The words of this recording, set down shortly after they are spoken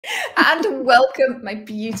And welcome, my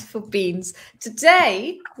beautiful beans.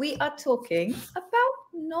 Today, we are talking about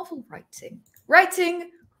novel writing.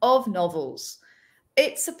 Writing of novels.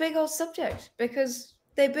 It's a big old subject because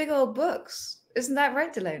they're big old books. Isn't that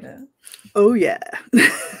right, Deleyna? Oh, yeah.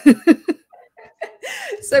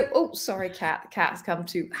 So, oh, sorry, Kat. Kat has come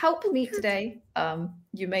to help me today.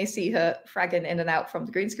 You may see her fragging in and out from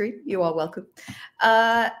the green screen. You are welcome.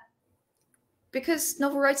 Because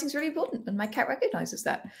novel writing is really important, and my cat recognizes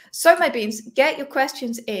that. So, my beans, get your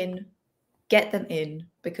questions in, get them in,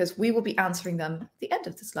 because we will be answering them at the end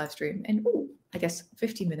of this live stream in, I guess,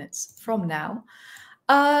 50 minutes from now.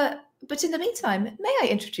 But in the meantime, may I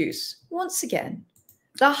introduce once again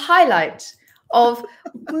the highlight of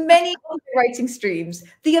many writing streams,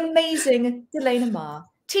 the amazing Deleyna Ma,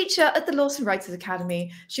 teacher at the Lawson Writers Academy.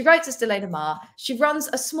 She writes as Deleyna Ma. She runs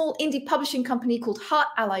a small indie publishing company called Heart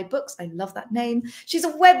Ally Books. I love that name. She's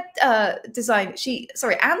a web and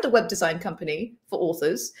a web design company for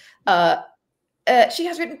authors. She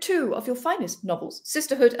has written 2 of your finest novels,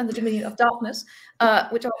 Sisterhood and the Dominion of Darkness,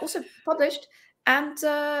 which are also published. And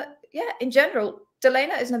yeah, in general,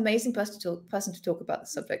 Deleyna is an amazing person to talk about the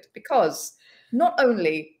subject, because not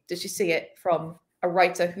only does she see it from a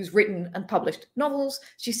writer who's written and published novels,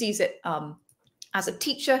 she sees it as a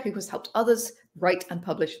teacher who has helped others write and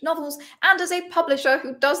publish novels, and as a publisher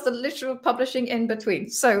who does the literal publishing in between.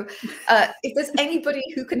 So if there's anybody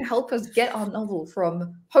who can help us get our novel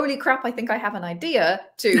from, holy crap, I think I have an idea,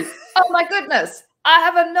 to, oh my goodness, I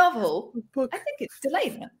have a novel, I think it's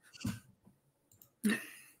Deleyna.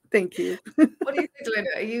 Thank you. What do you think,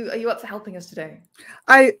 Deleyna? Are you up for helping us today?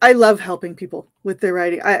 I love helping people with their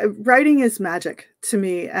writing. Writing is magic to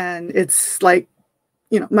me, and it's like,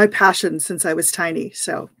 my passion since I was tiny.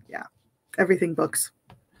 So yeah, everything books.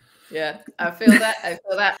 Yeah, I feel that. I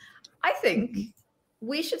feel that. I think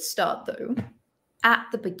we should start though at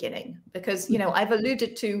the beginning, because I've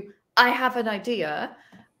alluded to, I have an idea,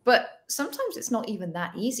 but sometimes it's not even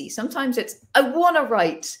that easy. Sometimes it's, I want to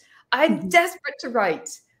write. I'm desperate to write.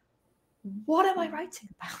 What am I writing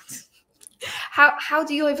about? How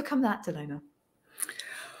do you overcome that, Deleyna?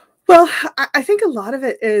 Well, I think a lot of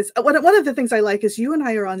it is, one of the things I like is you and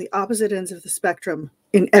I are on the opposite ends of the spectrum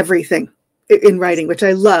in everything in writing, which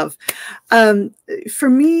I love. For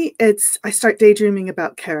me, I start daydreaming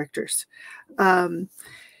about characters.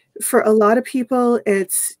 For a lot of people,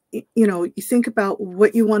 it's, you think about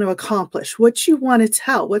what you want to accomplish, what you want to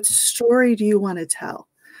tell, what story do you want to tell?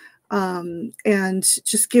 And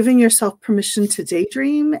just giving yourself permission to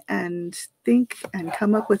daydream and think and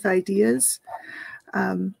come up with ideas.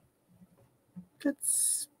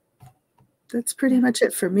 That's pretty much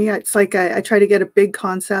it for me. It's like I try to get a big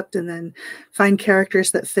concept and then find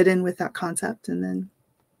characters that fit in with that concept and then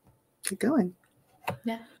keep going.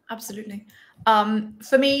 Yeah, absolutely.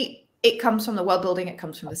 For me, it comes from the world building. It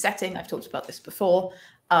comes from the setting. I've talked about this before.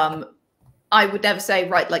 I would never say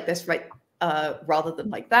write like this, write rather than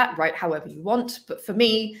like that, write however you want. But for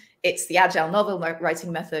me, it's the agile novel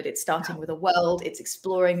writing method. It's starting with a world. It's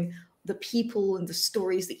exploring the people and the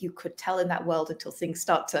stories that you could tell in that world until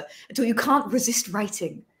you can't resist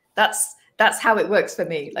writing. That's how it works for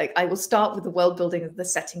me. Like, I will start with the world building and the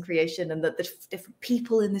setting creation and the different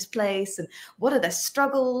people in this place and what are their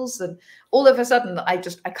struggles. And all of a sudden I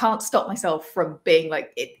can't stop myself from being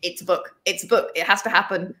like, it's a book. It's a book. It has to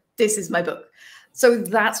happen. This is my book. So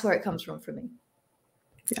that's where it comes from for me.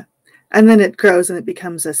 Yeah. And then it grows and it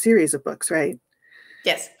becomes a series of books, right?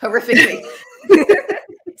 Yes, horrifically.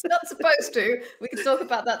 It's not supposed to. We can talk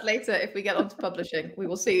about that later if we get onto publishing. We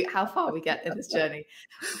will see how far we get in this journey.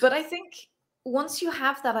 But I think once you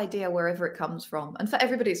have that idea, wherever it comes from, and for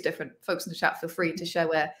everybody it's different. Folks in the chat, feel free to share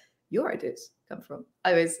where your ideas come from.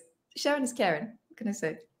 Sharing is caring. What can I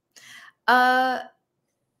say?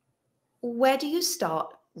 Where do you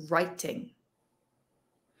start writing?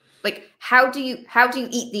 Like, how do you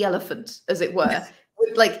eat the elephant, as it were?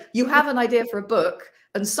 Like, you have an idea for a book,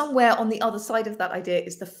 and somewhere on the other side of that idea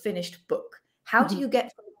is the finished book. How do you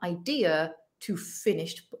get from idea to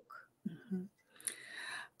finished book?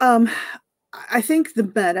 I think the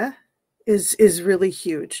meta is really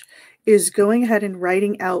huge. Is going ahead and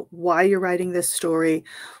writing out why you're writing this story,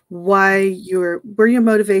 where your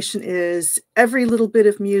motivation is, every little bit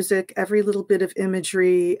of music, every little bit of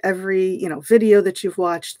imagery, every video that you've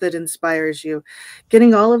watched that inspires you,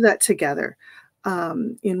 getting all of that together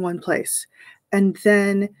in one place. And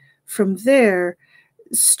then from there,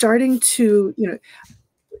 starting to,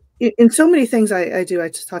 in so many things I do, I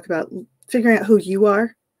just talk about figuring out who you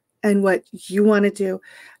are and what you want to do,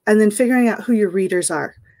 and then figuring out who your readers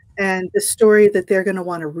are and the story that they're going to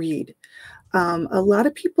want to read. A lot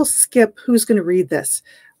of people skip who's going to read this.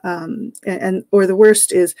 And or the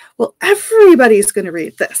worst is, well, everybody's going to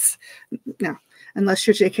read this. No, unless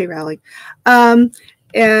you're J.K. Rowling.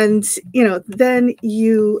 And, you know, then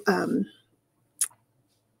you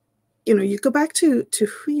know, you go back to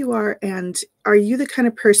who you are, and are you the kind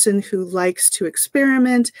of person who likes to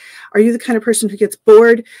experiment? Are you the kind of person who gets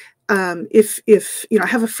bored? If you know, I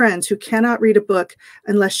have a friend who cannot read a book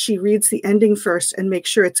unless she reads the ending first and makes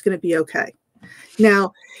sure it's going to be okay.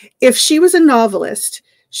 Now, if she was a novelist,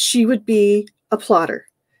 she would be a plotter.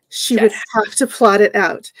 She would have to plot it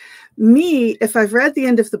out. Me, if I've read the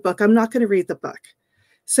end of the book, I'm not going to read the book.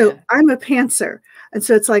 So I'm a pantser. And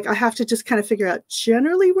so it's like, I have to just kind of figure out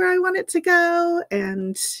generally where I want it to go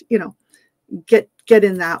and, you know, get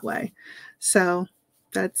in that way. So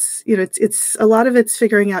that's, you know, it's a lot of it's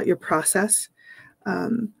figuring out your process.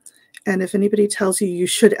 And if anybody tells you you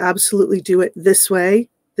should absolutely do it this way,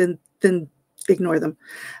 then ignore them.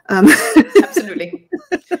 Absolutely.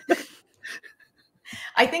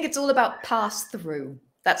 I think it's all about pass through.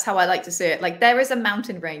 That's how I like to see it. Like, there is a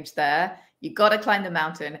mountain range there. You got to climb the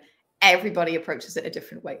mountain. Everybody approaches it a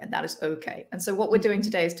different way, and that is okay. And so what we're doing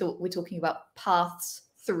today is we're talking about paths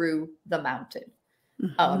through the mountain.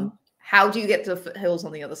 How do you get to the foothills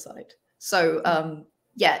on the other side? So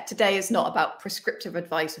yeah, today is not about prescriptive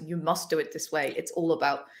advice and you must do it this way. It's all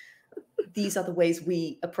about, these are the ways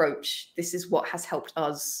we approach. This is what has helped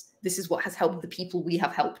us. This is what has helped the people we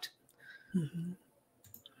have helped.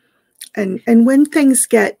 And when things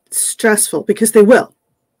get stressful, because they will,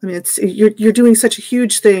 I mean, it's you're doing such a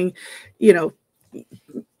huge thing, you know,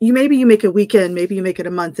 maybe you make a weekend, maybe you make it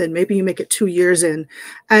a month in, maybe you make it 2 years in,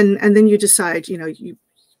 and then you decide, you know,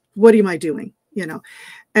 what am I doing, you know?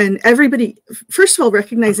 And everybody, first of all,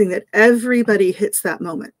 recognizing that everybody hits that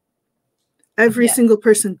moment. Every single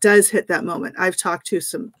person does hit that moment. I've talked to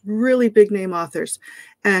some really big name authors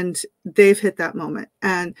and they've hit that moment.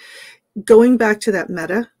 And going back to that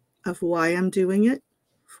meta of why I'm doing it,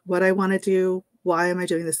 what I want to do, why am I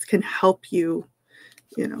doing this, can help you,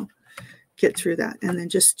 you know, get through that. And then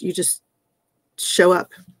you just show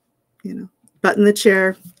up, you know, butt in the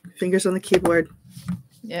chair, fingers on the keyboard.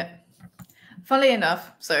 Yeah. Funnily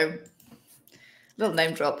enough, so little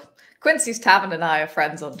name drop, Quincy's Tavern and I are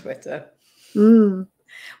friends on Twitter.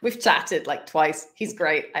 We've chatted like twice. He's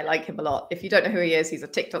great. I like him a lot. If you don't know who he is, he's a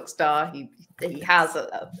TikTok star. He has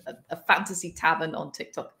a fantasy tavern on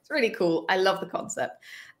TikTok. It's really cool. I love the concept.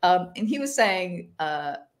 And he was saying,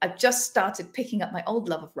 I've just started picking up my old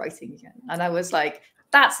love of writing again. And I was like,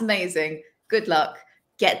 that's amazing. Good luck.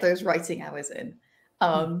 Get those writing hours in.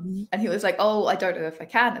 And he was like, oh, I don't know if I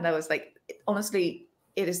can. And I was like, honestly,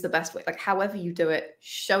 it is the best way. Like, however you do it,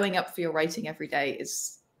 showing up for your writing every day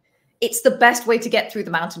it's the best way to get through the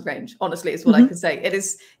mountain range, honestly, is what I can say. It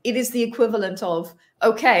is the equivalent of,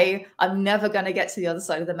 okay, I'm never going to get to the other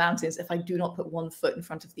side of the mountains if I do not put one foot in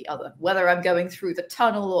front of the other, whether I'm going through the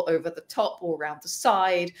tunnel or over the top or around the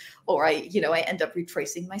side, or I end up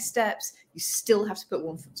retracing my steps. You still have to put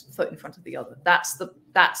one foot in front of the other. That's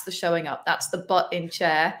the showing up. That's the butt in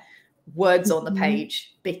chair, words on the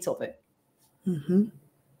page, bit of it.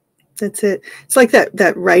 That's it. It's like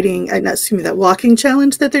that writing, that walking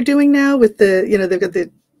challenge that they're doing now with the, you know, they've got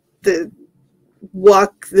the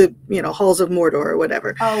walk the, you know, halls of Mordor or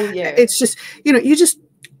whatever. Oh yeah. It's just, you know,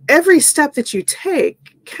 every step that you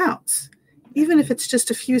take counts, even if it's just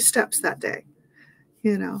a few steps that day,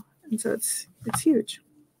 you know, and so it's huge.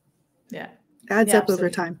 Yeah. Adds up over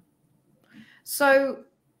time. So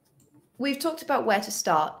we've talked about where to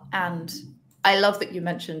start, and I love that you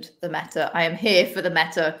mentioned the meta. I am here for the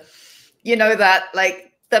meta. You know that,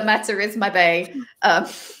 like, the meta is my bae.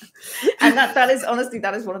 And that is honestly,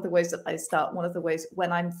 that is one of the ways that I start. One of the ways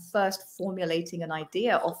when I'm first formulating an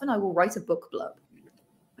idea, often I will write a book blurb.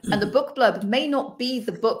 And the book blurb may not be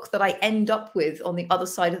the book that I end up with on the other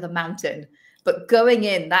side of the mountain, but going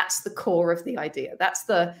in, that's the core of the idea.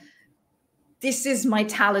 This is my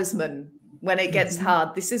talisman when it gets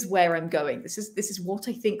hard. This is where I'm going. This is what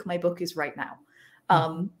I think my book is right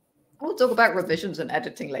now. We'll talk about revisions and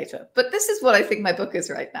editing later, but this is what I think my book is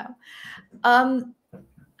right now.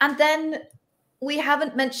 And then we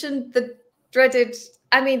haven't mentioned the dreaded,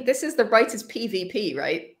 I mean, this is the writer's PvP,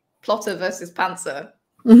 right? Plotter versus pantser.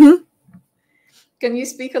 Can you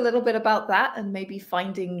speak a little bit about that and maybe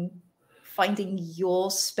finding your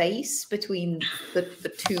space between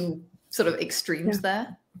the two sort of extremes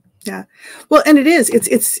there? Yeah. Well, and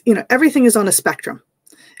it's, you know, everything is on a spectrum.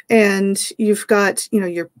 And you've got, you know,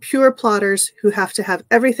 your pure plotters who have to have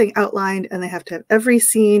everything outlined and they have to have every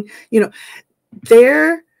scene, you know,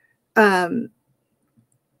 they're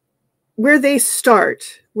where they start,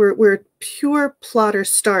 where pure plotter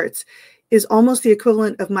starts is almost the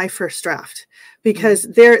equivalent of my first draft, because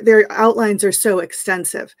their outlines are so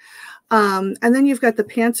extensive. And then you've got the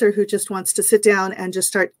pantser who just wants to sit down and just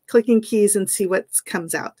start clicking keys and see what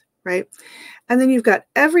comes out, right? And then you've got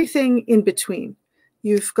everything in between.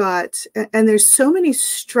 You've got, and there's so many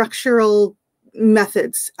structural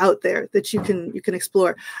methods out there that you can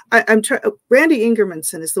explore. Randy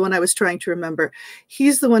Ingermanson is the one I was trying to remember.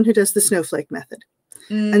 He's the one who does the snowflake method.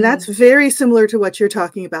 And that's very similar to what you're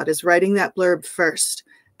talking about, is writing that blurb first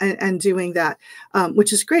and doing that,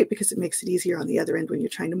 which is great because it makes it easier on the other end when you're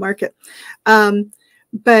trying to market.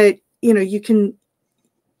 But, you know, you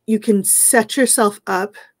can set yourself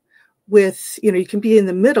up with, you know, you can be in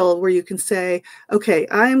the middle where you can say, okay,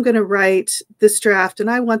 I'm going to write this draft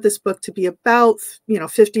and I want this book to be about, you know,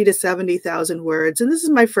 50 to 70,000 words. And this is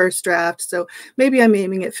my first draft. So maybe I'm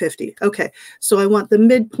aiming at 50. Okay. So I want the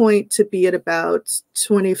midpoint to be at about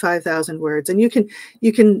 25,000 words. And you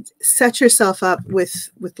can set yourself up with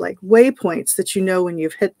like waypoints that you know when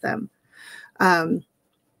you've hit them. And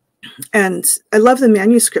I love the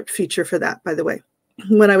manuscript feature for that, by the way.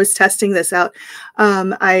 When I was testing this out,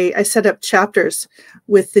 I set up chapters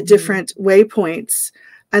with the different waypoints.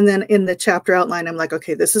 And then in the chapter outline, I'm like,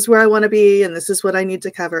 okay, this is where I want to be, and this is what I need to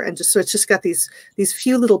cover. And just so it's just got these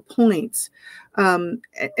few little points. And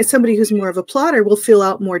somebody who's more of a plotter will fill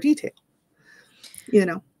out more detail, you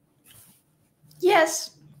know.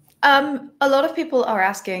 Yes. A lot of people are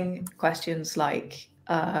asking questions like,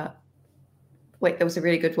 wait, there was a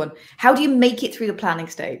really good one. How do you make it through the planning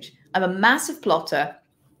stage? I'm a massive plotter,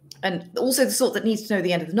 and also the sort that needs to know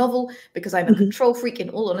the end of the novel because I'm a control freak, in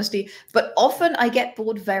all honesty, but often I get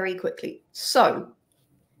bored very quickly. So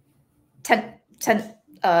how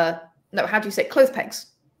do you say, clothes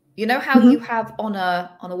pegs? You know how you have on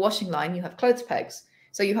a washing line, you have clothes pegs.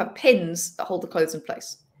 So you have pins that hold the clothes in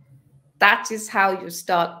place. That is how you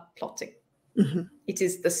start plotting. It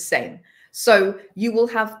is the same. So you will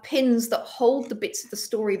have pins that hold the bits of the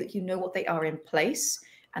story that you know what they are in place.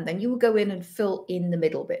 And then you will go in and fill in the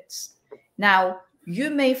middle bits. Now, you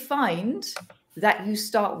may find that you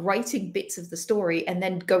start writing bits of the story and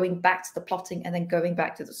then going back to the plotting and then going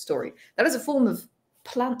back to the story. That is a form of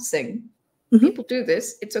plantsing. People do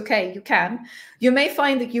this. It's okay. You can. You may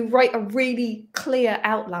find that you write a really clear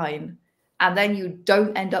outline and then you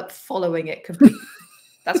don't end up following it completely.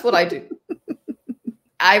 That's what I do.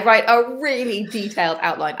 I write a really detailed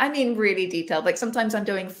outline. I mean, really detailed. Like sometimes I'm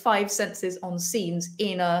doing 5 sentences on scenes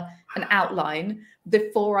in an outline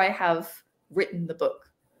before I have written the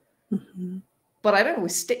book. But I don't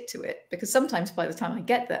always stick to it, because sometimes by the time I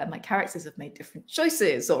get there, my characters have made different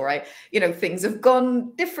choices, or things have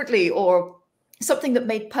gone differently, or something that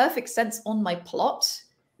made perfect sense on my plot.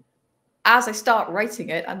 As I start writing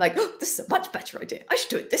it, I'm like, oh, this is a much better idea. I should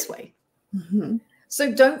do it this way. So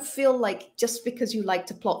don't feel like just because you like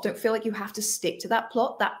to plot, don't feel like you have to stick to that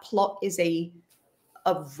plot. That plot is a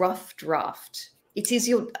rough draft. It is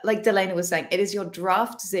your, like Deleyna was saying, it is your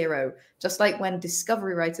draft zero. Just like when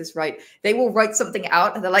discovery writers write, they will write something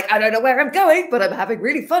out and they're like, I don't know where I'm going, but I'm having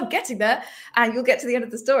really fun getting there. And you'll get to the end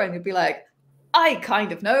of the story and you'll be like, I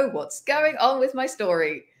kind of know what's going on with my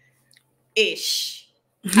story. Ish.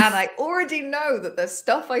 And I already know that there's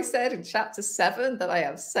stuff I said in chapter 7 that I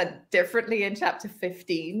have said differently in chapter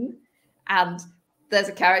 15. And there's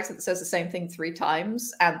a character that says the same thing 3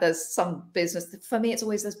 times. And there's some business. For me, it's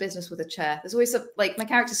always there's business with a chair. There's always like my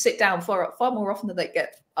characters sit down far more often than they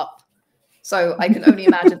get up. So I can only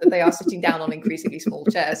imagine that they are sitting down on increasingly small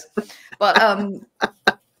chairs. But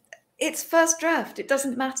it's first draft. It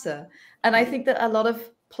doesn't matter. And I think that a lot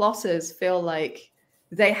of plotters feel like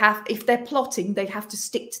if they're plotting, they have to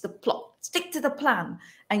stick to the plot, stick to the plan.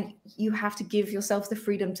 And you have to give yourself the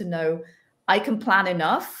freedom to know, I can plan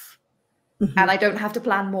enough and I don't have to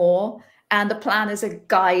plan more. And the plan is a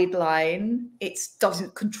guideline. It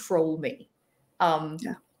doesn't control me. And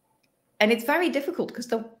it's very difficult because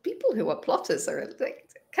the people who are plotters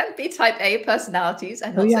can be type A personalities.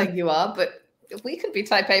 I'm not saying you are, but we can be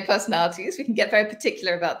type A personalities. We can get very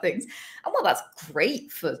particular about things. And while that's great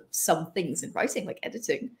for some things in writing, like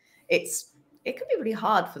editing, it can be really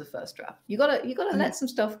hard for the first draft. You gotta let some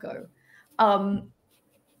stuff go.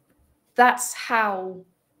 That's how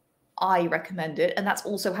I recommend it. And that's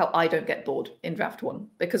also how I don't get bored in draft 1,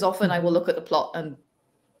 because often I will look at the plot and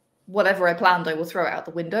whatever I planned, I will throw it out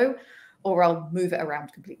the window or I'll move it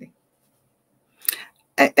around completely.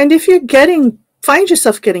 And if you find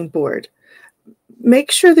yourself getting bored,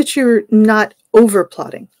 make sure that you're not over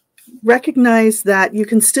plotting. Recognize that you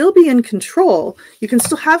can still be in control. You can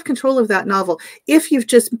still have control of that novel if you've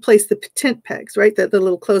just placed the tent pegs, right? The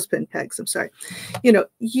little clothespin pegs. I'm sorry.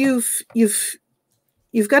 You've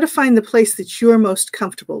you've got to find the place that you're most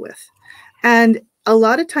comfortable with. And a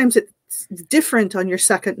lot of times it's different on your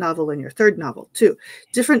second novel and your third novel too.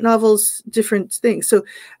 Different novels, different things. So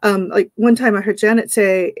like one time I heard Janet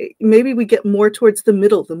say, maybe we get more towards the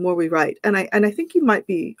middle the more we write. And I think you might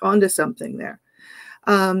be onto something there.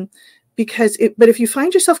 But if you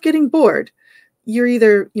find yourself getting bored, you're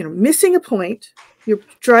either, missing a point, you're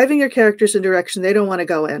driving your characters in a direction they don't want to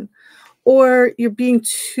go in, or you're being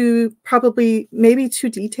maybe too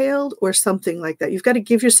detailed or something like that. You've got to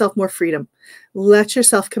give yourself more freedom. Let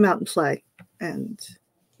yourself come out and play. And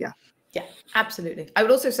yeah. Yeah, absolutely. I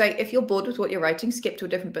would also say, if you're bored with what you're writing, skip to a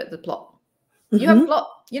different bit of the plot. You have a plot.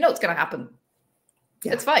 You know what's going to happen.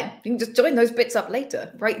 Yeah. It's fine. You can just join those bits up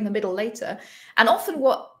later, right in the middle later. And often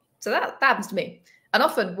that happens to me. And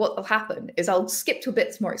often what will happen is I'll skip to a bit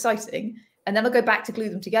that's more exciting, and then I'll go back to glue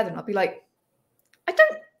them together, and I'll be like, I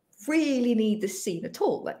don't really need this scene at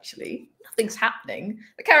all, actually. Nothing's happening.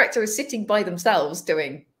 The character is sitting by themselves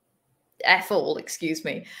doing F all, excuse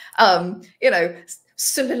me,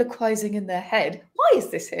 soliloquizing in their head. Why is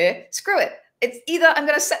this here? Screw it. It's either I'm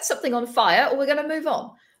going to set something on fire or we're going to move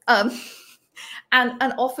on.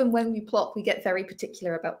 And often when we plot, we get very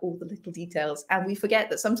particular about all the little details, and we forget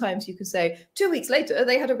that sometimes you can say 2 weeks later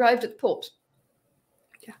they had arrived at the port.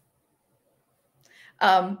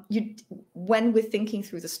 When we're thinking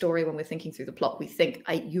through the story, when we're thinking through the plot, we think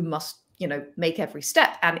you must, make every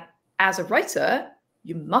step. And as a writer,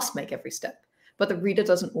 you must make every step. But the reader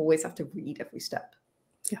doesn't always have to read every step.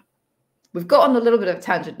 Yeah. We've got on a little bit of a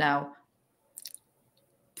tangent now.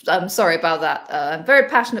 I'm sorry about that. I'm very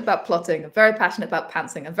passionate about plotting. I'm very passionate about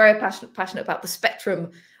pantsing. I'm very passionate about the spectrum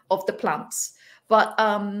of the plants. But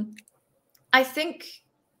I think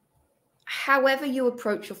however you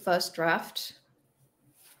approach your first draft,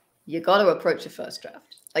 you got to approach your first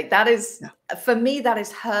draft. Like that is, for me, that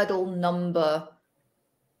is hurdle number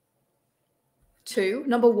 2.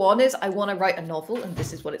 Number 1 is I want to write a novel and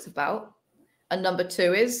this is what it's about. And number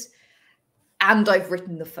 2 is, and I've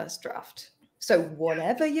written the first draft. So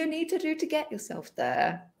whatever you need to do to get yourself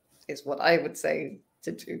there is what I would say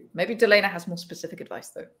to do. Maybe Deleyna has more specific advice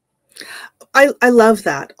though. I love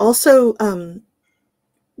that. Also,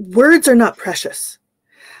 words are not precious.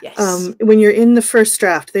 Yes. When you're in the first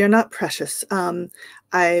draft, they are not precious.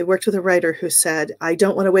 I worked with a writer who said, I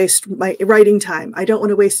don't want to waste my writing time. I don't want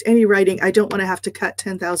to waste any writing. I don't want to have to cut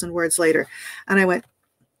 10,000 words later. And I went,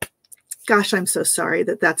 gosh, I'm so sorry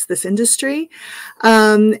that that's this industry.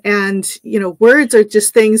 And, words are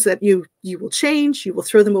just things that you will change. You will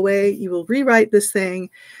throw them away. You will rewrite this thing.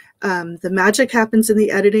 The magic happens in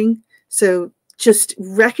the editing. So just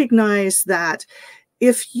recognize that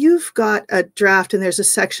if you've got a draft and there's a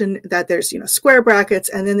section that there's, square brackets,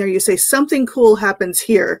 and then there you say something cool happens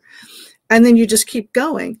here, and then you just keep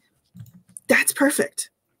going, that's perfect.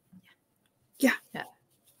 Yeah.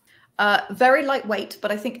 Very lightweight,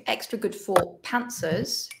 but I think extra good for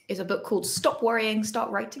pantsers is a book called Stop Worrying, Start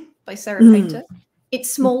Writing by Sarah Painter. It's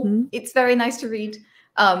small. It's very nice to read.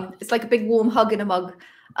 It's like a big warm hug in a mug.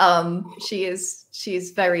 She's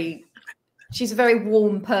a very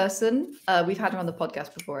warm person. We've had her on the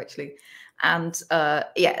podcast before, actually. And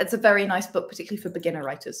it's a very nice book, particularly for beginner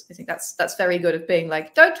writers. I think that's very good at being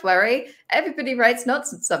like, don't worry, everybody writes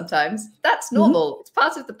nonsense sometimes. That's normal. It's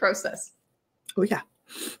part of the process. Oh, yeah.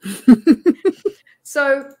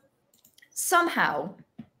 So somehow,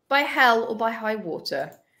 by hell or by high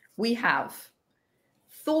water, we have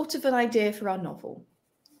thought of an idea for our novel.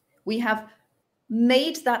 We have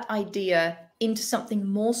made that idea into something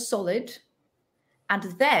more solid. And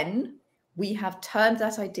then we have turned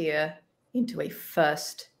that idea into a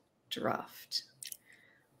first draft.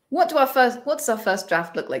 What does our first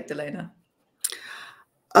draft look like, Deleyna?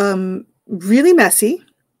 Really messy.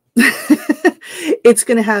 It's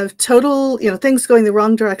going to have total, things going the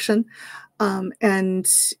wrong direction, and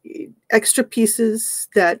extra pieces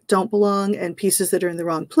that don't belong, and pieces that are in the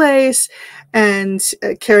wrong place, and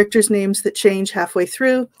characters' names that change halfway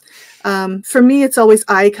through. For me, it's always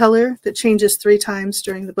eye color that changes 3 times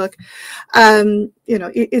during the book.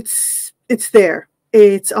 It's there.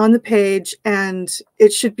 It's on the page, and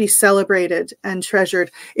it should be celebrated and treasured.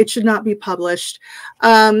 It should not be published.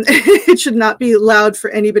 It should not be allowed for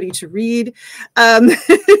anybody to read.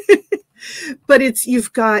 But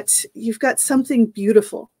you've got something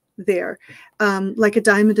beautiful there, like a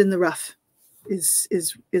diamond in the rough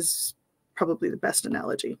is probably the best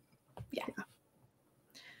analogy. Yeah.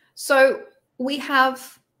 So we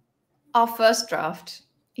have our first draft.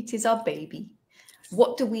 It is our baby.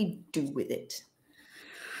 What do we do with it?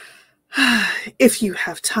 If you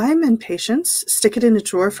have time and patience, stick it in a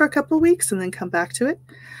drawer for a couple of weeks and then come back to it.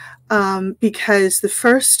 because the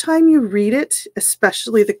first time you read it,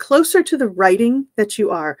 especially the closer to the writing that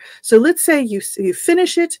you are. So let's say you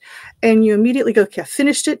finish it and you immediately go, okay, I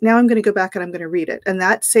finished it. Now I'm going to go back and I'm going to read it. And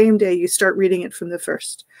that same day you start reading it from the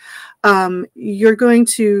first. You're going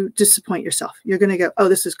to disappoint yourself. You're going to go, oh,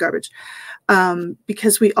 this is garbage.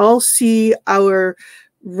 Because we all see our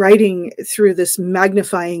writing through this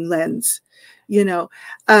magnifying lens, you know,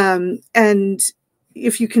 and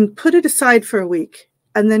if you can put it aside for a week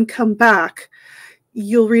and then come back,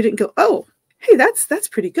 you'll read it and go, oh, hey, that's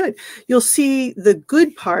pretty good. You'll see the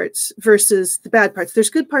good parts versus the bad parts. There's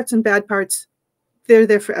good parts and bad parts. They're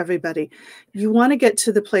there for everybody. You want to get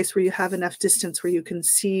to the place where you have enough distance where you can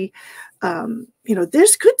see, you know,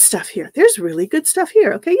 there's good stuff here. There's really good stuff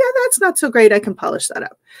here. Okay, yeah, that's not so great. I can polish that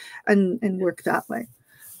up and work that way.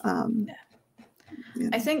 Yeah.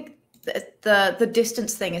 I think the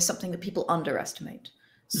distance thing is something that people underestimate.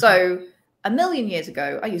 So a million years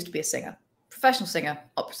ago, I used to be a singer, professional singer,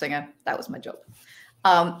 opera singer. That was my job.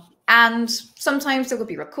 And sometimes there would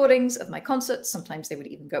be recordings of my concerts. Sometimes they would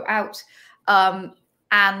even go out.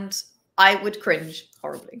 And I would cringe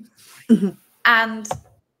horribly. And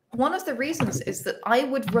one of the reasons is that I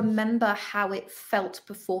would remember how it felt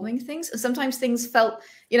performing things. And sometimes things felt,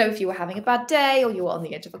 you know, if you were having a bad day or you were on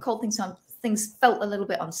the edge of a cold thing, some things felt a little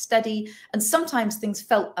bit unsteady. And sometimes things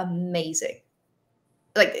felt amazing.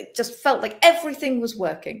 Like it just felt like everything was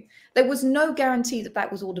working. There was no guarantee that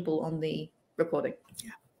that was audible on the recording.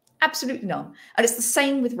 Yeah. Absolutely none. And it's the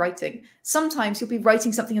same with writing. Sometimes you'll be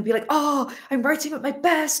writing something and be like, oh, I'm writing at my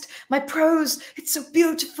best. My prose, it's so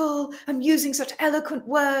beautiful. I'm using such eloquent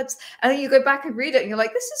words. And then you go back and read it and you're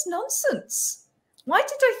like, this is nonsense. Why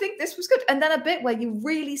did I think this was good? And then a bit where you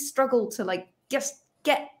really struggle to like just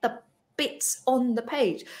get the bits on the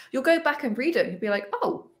page. You'll go back and read it and you'll be like,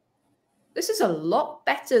 oh, this is a lot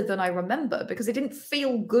better than I remember because it didn't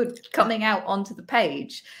feel good coming out onto the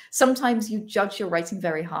page. Sometimes you judge your writing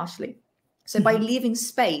very harshly. So by leaving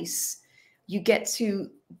space, you get to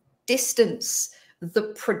distance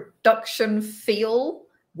the production feel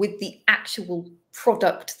with the actual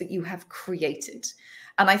product that you have created.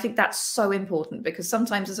 And I think that's so important because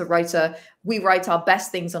sometimes as a writer, we write our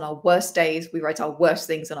best things on our worst days. We write our worst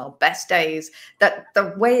things on our best days. That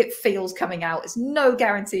the way it feels coming out is no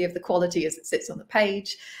guarantee of the quality as it sits on the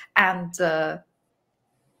page. And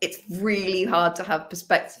it's really hard to have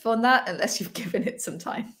perspective on that unless you've given it some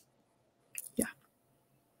time. Yeah.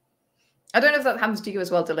 I don't know if that happens to you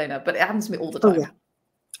as well, Deleyna, but it happens to me all the time. Oh, yeah.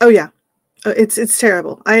 Oh, yeah. It's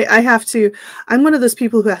terrible. I have to, I'm one of those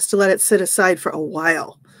people who has to let it sit aside for a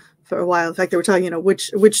while. In fact, they were talking, you know,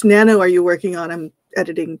 which nano are you working on? I'm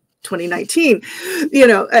editing 2019. You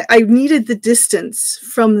know, I needed the distance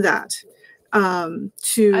from that I'm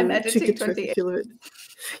editing get 28.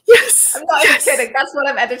 Yes. I'm not even kidding. That's what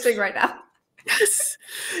I'm editing right now. Yes.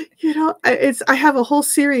 You know, I have a whole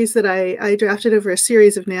series that I drafted over a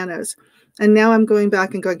series of nanos. And now I'm going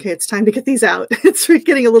back and going, okay, it's time to get these out. It's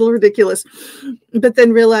getting a little ridiculous. But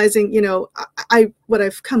then realizing, you know, what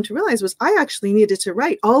I've come to realize was I actually needed to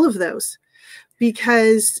write all of those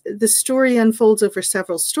because the story unfolds over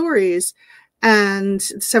several stories and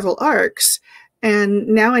several arcs. And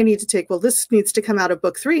now I need to take, well, this needs to come out of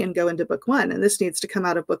book 3 and go into book 1. And this needs to come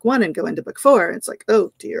out of book 1 and go into book 4. It's like,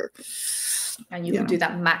 oh, dear. And you can do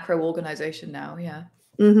that macro organization now. Yeah.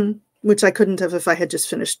 Which I couldn't have if I had just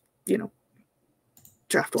finished, you know,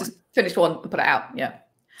 draft 1. Just finish 1 and put it out. Yeah.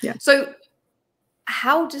 Yeah. So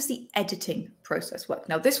how does the editing process work?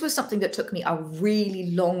 Now, this was something that took me a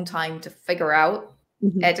really long time to figure out.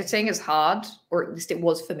 Editing is hard, or at least it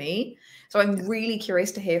was for me. So I'm really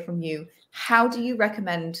curious to hear from you. How do you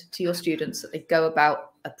recommend to your students that they go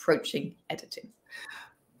about approaching editing?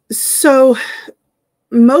 So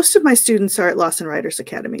most of my students are at Lawson Writers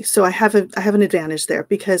Academy. So I have an advantage there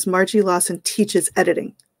because Margie Lawson teaches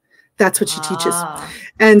editing. That's what she teaches.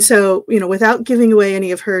 And so, you know, without giving away any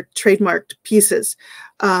of her trademarked pieces,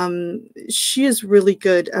 she is really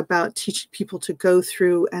good about teaching people to go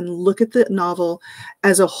through and look at the novel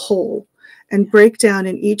as a whole and break down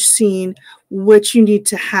in each scene what you need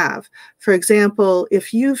to have. For example,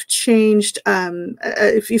 if you've changed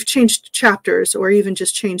chapters or even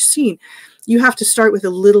just changed scene, you have to start with a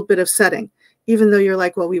little bit of setting. Even though you're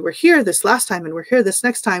like, well, we were here this last time and we're here this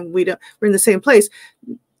next time, we're in the same place.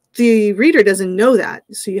 The reader doesn't know that,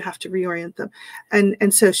 so you have to reorient them.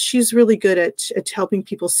 And so she's really good at helping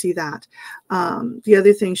people see that. The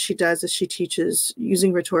other thing she does is she teaches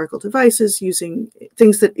using rhetorical devices, using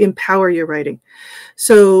things that empower your writing.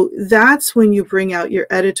 So that's when you bring out your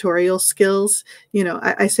editorial skills. You know,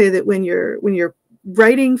 I say that when you're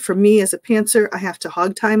writing for me as a pantser, I have to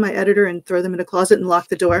hog tie my editor and throw them in a closet and lock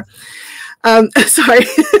the door. Sorry.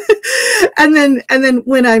 and then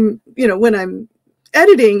when I'm, when I'm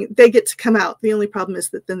editing, they get to come out. The only problem is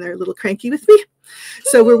that then they're a little cranky with me.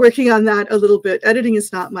 So we're working on that a little bit. Editing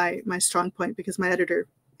is not my strong point because my editor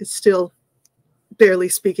is still barely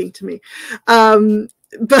speaking to me.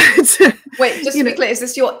 But wait, just to be clear, is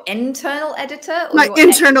this your internal editor? Or my your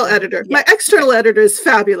internal editor. Yeah. My external editor is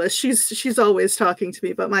fabulous. She's always talking to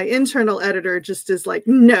me, but my internal editor just is like,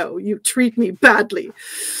 no, you treat me badly.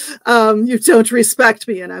 You don't respect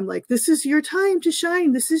me. And I'm like, this is your time to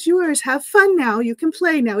shine. This is yours. Have fun now. You can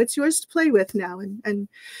play now. It's yours to play with now. And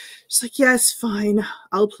she's like, yes, fine.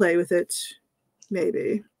 I'll play with it.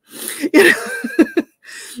 Maybe.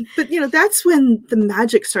 But that's when the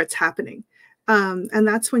magic starts happening. And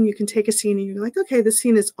that's when you can take a scene and you're like, okay, the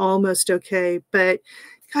scene is almost okay, but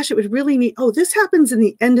gosh, it would really need, this happens in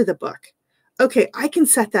the end of the book. Okay, I can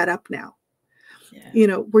set that up now.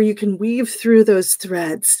 Yeah. Where you can weave through those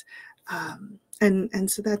threads. And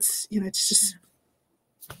so that's, it's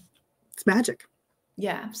magic.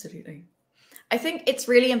 Yeah, absolutely. I think it's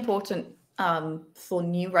really important for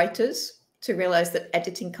new writers to realize that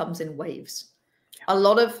editing comes in waves. A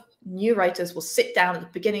lot of new writers will sit down at the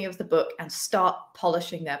beginning of the book and start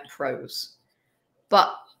polishing their prose.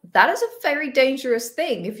 But that is a very dangerous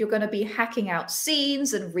thing if you're going to be hacking out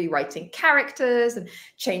scenes and rewriting characters and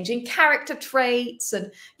changing character traits.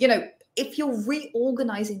 And, if you're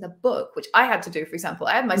reorganizing the book, which I had to do, for example,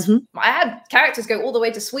 I had characters go all the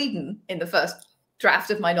way to Sweden in the first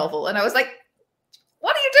draft of my novel. And I was like,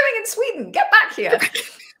 what are you doing in Sweden? Get back here.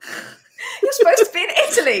 You're supposed to be in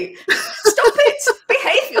Italy. Stop it.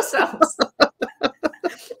 Behave yourselves.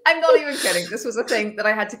 I'm not even kidding. This was a thing that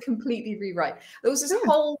I had to completely rewrite. There was this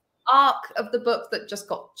whole arc of the book that just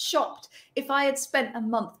got chopped. If I had spent a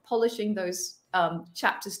month polishing those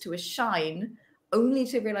chapters to a shine, only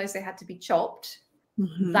to realize they had to be chopped,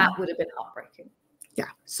 that would have been heartbreaking. Yeah.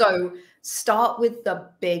 So start with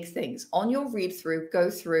the big things. On your read through,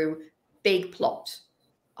 go through big plot.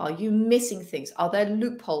 Are you missing things? Are there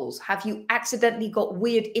loopholes? Have you accidentally got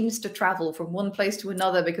weird insta travel from one place to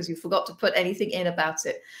another because you forgot to put anything in about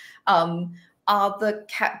it? Are the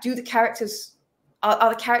characters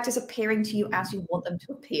appearing to you as you want them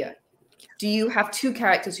to appear? Do you have two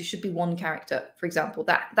characters who should be one character, for example?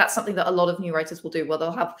 That's something that a lot of new writers will do, where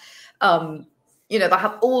they'll have they'll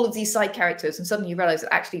have all of these side characters and suddenly you realize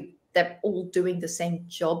that actually they're all doing the same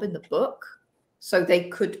job in the book. So they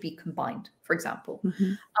could be combined, for example.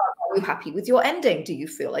 Are you happy with your ending? Do you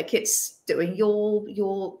feel like it's doing your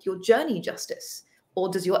journey justice? Or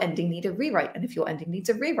does your ending need a rewrite? And if your ending needs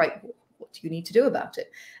a rewrite, what do you need to do about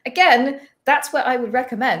it? Again, that's where I would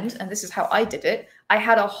recommend, and this is how I did it. I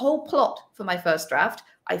had a whole plot for my first draft.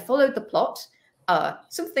 I followed the plot.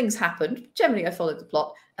 Some things happened. Generally, I followed the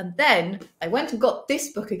plot. And then I went and got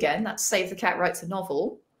this book again. That's Save the Cat Writes a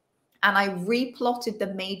Novel. And I replotted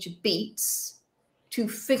the major beats to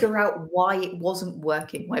figure out why it wasn't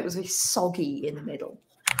working, why it was very soggy in the middle.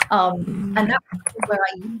 And that's where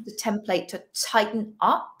I used the template to tighten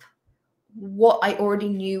up what I already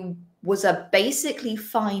knew was a basically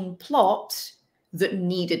fine plot that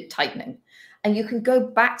needed tightening. And you can go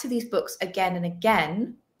back to these books again and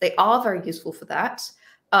again. They are very useful for that.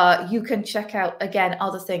 You can check out, again,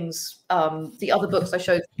 other things. The other books I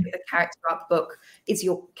showed, the character arc book, is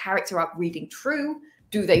your character arc reading true?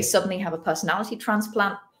 Do they suddenly have a personality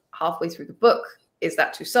transplant halfway through the book? Is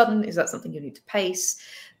that too sudden? Is that something you need to pace?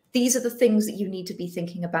 These are the things that you need to be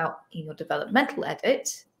thinking about in your developmental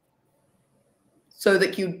edit so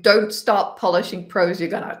that you don't start polishing prose you're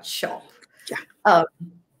going to chop. Yeah.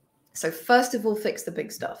 So first of all, fix the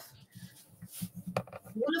big stuff.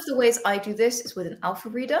 One of the ways I do this is with an alpha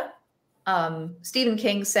reader. Stephen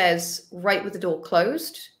King says, write with the door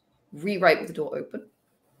closed, rewrite with the door open.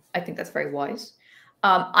 I think that's very wise.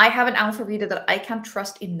 I have an alpha reader that I can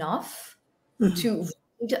trust enough to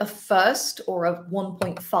read a first or a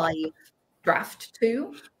 1.5 draft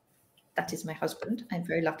to. That is my husband. I'm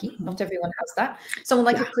very lucky. Not everyone has that. Someone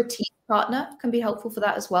like a critique partner can be helpful for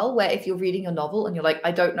that as well, where if you're reading a novel and you're like,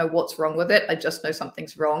 I don't know what's wrong with it, I just know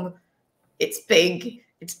something's wrong. It's big,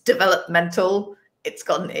 it's developmental, it's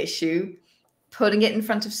got an issue. Putting it in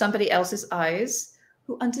front of somebody else's eyes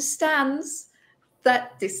who understands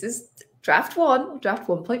that this is draft 1, draft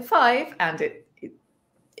 1.5, and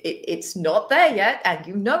it's not there yet, and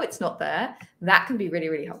you know it's not there, that can be really,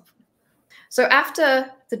 really helpful. So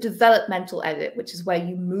after the developmental edit, which is where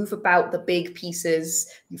you move about the big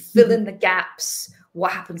pieces, you fill in the gaps,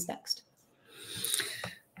 what happens next?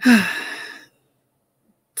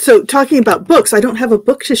 So talking about books, I don't have a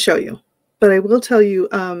book to show you. But I will tell you,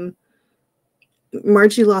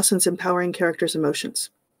 Margie Lawson's Empowering Characters' Emotions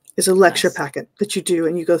is a lecture packet that you do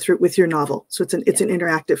and you go through with your novel. So it's an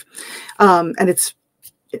interactive, and it's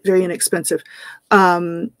very inexpensive.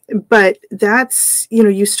 But that's,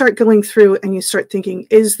 you start going through and you start thinking,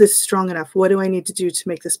 is this strong enough? What do I need to do to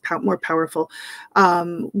make this more powerful?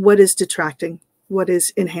 What is detracting? What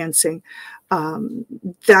is enhancing?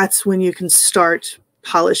 That's when you can start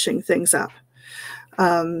polishing things up.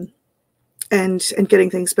 And getting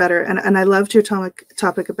things better. And I loved your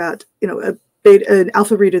topic about, an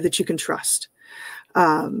alpha reader that you can trust.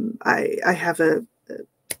 I have a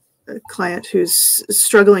client who's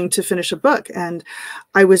struggling to finish a book, and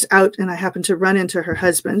I was out and I happened to run into her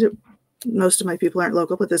husband. Most of my people aren't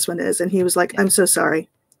local, but this one is. And he was like, I'm so sorry.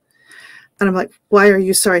 And I'm like, why are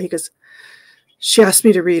you sorry? He goes, she asked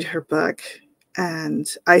me to read her book. And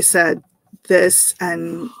I said this,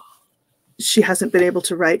 and she hasn't been able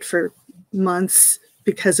to write for months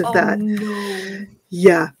because of that. No.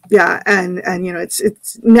 Yeah. And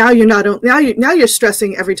it's now you're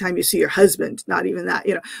stressing every time you see your husband. Not even that,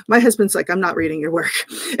 my husband's like, I'm not reading your work.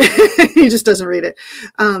 He just doesn't read it.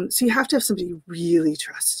 So you have to have somebody you really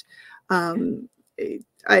trust.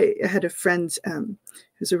 I had a friend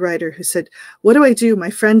who's a writer who said, what do I do? My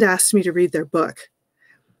friend asked me to read their book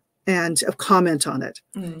and a comment on it.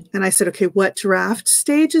 And I said, okay, what draft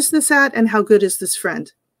stage is this at? And how good is this friend?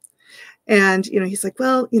 And, he's like,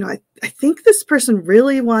 well, I think this person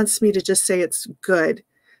really wants me to just say it's good.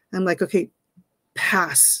 I'm like, okay,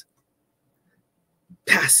 pass.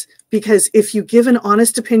 Because if you give an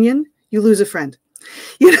honest opinion, you lose a friend.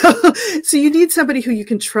 So you need somebody who you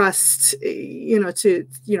can trust, and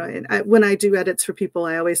when I do edits for people,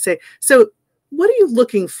 I always say, so what are you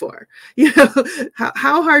looking for?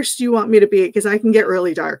 How harsh do you want me to be? Because I can get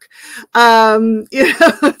really dark.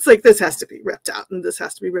 It's like, this has to be ripped out and this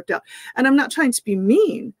has to be ripped out. And I'm not trying to be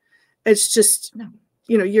mean. It's just,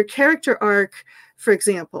 your character arc, for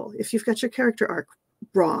example, if you've got your character arc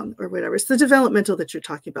wrong or whatever, it's the developmental that you're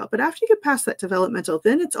talking about. But after you get past that developmental,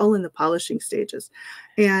 then it's all in the polishing stages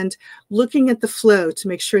and looking at the flow to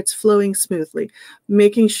make sure it's flowing smoothly,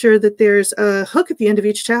 making sure that there's a hook at the end of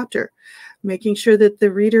each chapter, making sure that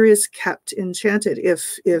the reader is kept enchanted.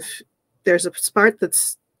 If there's a part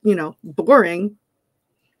that's, boring,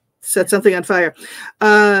 set something on fire. Take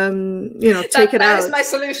it out. That is my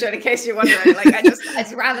solution, in case you're wondering. Like, I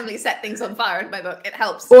just randomly set things on fire in my book. It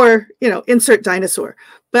helps. Or, insert dinosaur.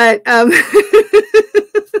 But I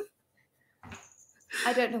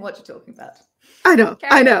don't know what you're talking about. I know.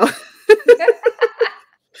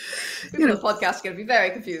 People on the podcast are going to be very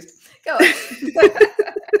confused. Go on.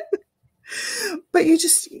 But you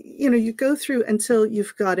just, you go through until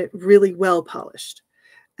you've got it really well polished.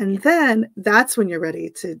 And then that's when you're ready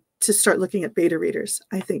to start looking at beta readers.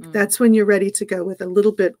 I think that's when you're ready to go with a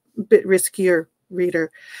little bit riskier reader,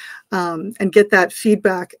 and get that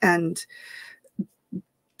feedback. And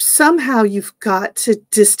somehow you've got to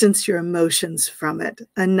distance your emotions from it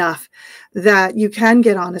enough that you can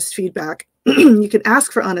get honest feedback. You can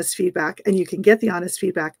ask for honest feedback and you can get the honest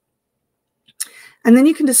feedback. And then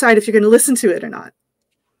you can decide if you're going to listen to it or not.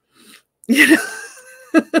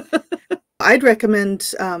 I'd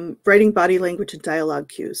recommend writing body language and dialogue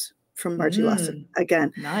cues from Margie Lawson.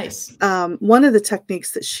 Again, nice. One of the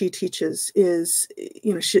techniques that she teaches is,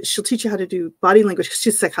 she'll teach you how to do body language because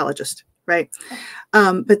she's a psychologist, right?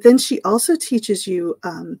 But then she also teaches you,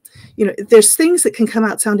 there's things that can come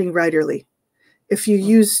out sounding writerly if you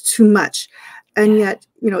use too much. And yet,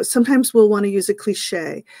 sometimes we'll want to use a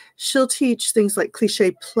cliche. She'll teach things like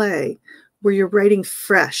cliche play, where you're writing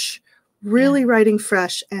fresh, really writing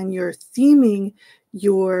fresh, and you're theming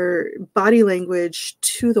your body language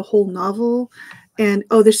to the whole novel. And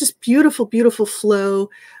there's just beautiful, beautiful flow,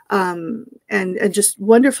 and just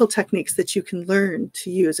wonderful techniques that you can learn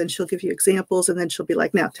to use. And she'll give you examples, and then she'll be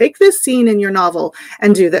like, now take this scene in your novel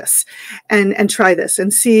and do this and try this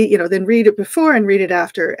and see, then read it before and read it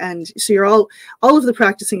after. And so you're all of the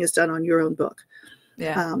practicing is done on your own book.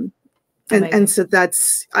 Yeah. And so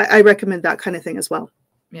I recommend that kind of thing as well.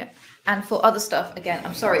 Yeah. And for other stuff, again,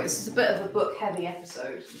 I'm sorry, this is a bit of a book heavy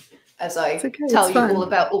episode, as I tell you all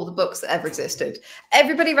about all the books that ever existed.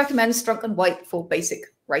 Everybody recommends Strunk and White for basic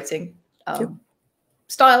writing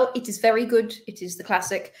style. It is very good. It is the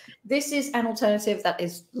classic. This is an alternative that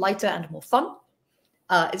is lighter and more fun.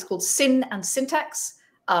 It's called Sin and Syntax.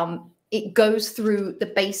 It goes through the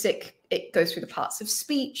basic, it goes through the parts of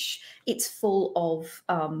speech. It's full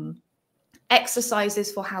of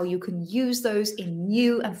exercises for how you can use those in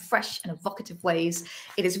new and fresh and evocative ways.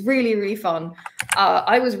 It is really, really fun.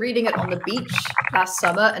 I was reading it on the beach last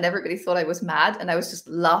summer, and everybody thought I was mad, and I was just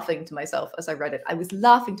laughing to myself as I read it. I was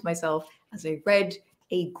laughing to myself as I read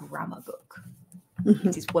a grammar book.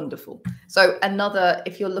 It is wonderful. So another,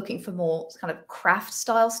 if you're looking for more kind of craft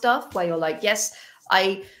style stuff, where you're like, yes,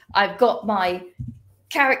 I've got my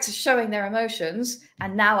characters showing their emotions,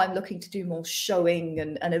 and now I'm looking to do more showing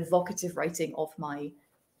and evocative writing of my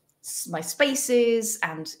spaces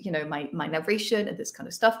and, you know, my narration and this kind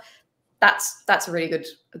of stuff. That's a really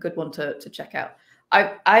good one to check out.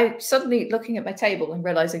 I suddenly looking at my table and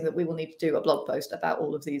realizing that we will need to do a blog post about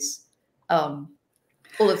all of these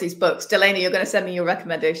books. Deleyna, you're going to send me your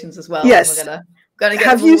recommendations as well. Yes, and we're going to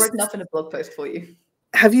get them all written up in a blog post for you.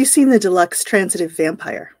 Have you seen the deluxe transitive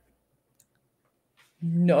vampire?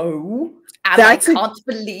 No. And I can't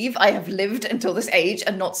believe I have lived until this age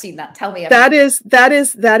and not seen that. Tell me everything.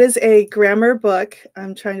 That is a grammar book.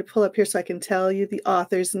 I'm trying to pull up here so I can tell you the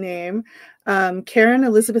author's name. Karen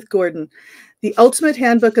Elizabeth Gordon. The Ultimate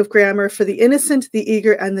Handbook of Grammar for the Innocent, the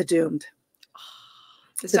Eager, and the Doomed.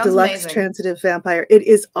 The deluxe transitive vampire. It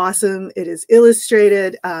is awesome. It is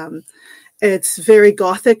illustrated. It's very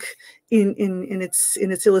gothic in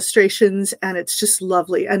its illustrations, and it's just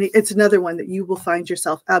lovely. And it's another one that you will find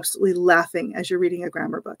yourself absolutely laughing as you're reading a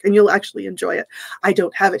grammar book, and you'll actually enjoy it. I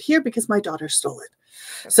don't have it here because my daughter stole it.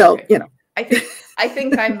 That's so okay. You know, I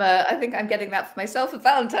think I'm getting that for myself for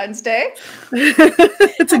Valentine's Day.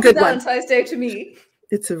 It's a good one. Valentine's Day to me.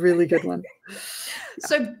 It's a really good one. Yeah.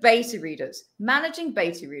 So beta readers, managing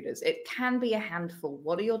beta readers, it can be a handful.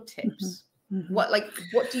 What are your tips? What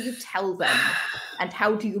do you tell them, and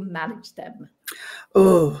how do you manage them?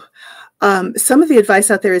 Oh, some of the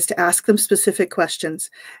advice out there is to ask them specific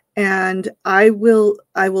questions, and I will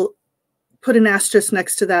put an asterisk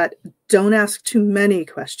next to that. Don't ask too many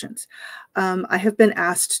questions. I have been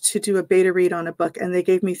asked to do a beta read on a book, and they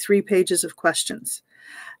gave me 3 pages of questions,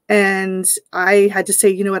 and I had to say,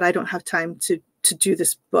 you know what, I don't have time to do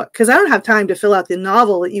this book, because I don't have time to fill out the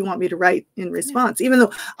novel that you want me to write in response, even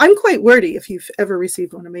though I'm quite wordy, if you've ever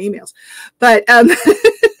received one of my emails. But I'm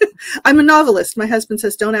a novelist. My husband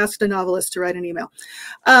says, don't ask a novelist to write an email.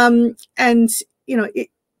 And, you know,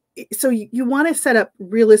 so you want to set up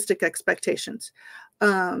realistic expectations.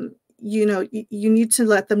 You know, you need to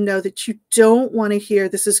let them know that you don't want to hear,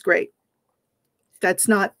 this is great. That's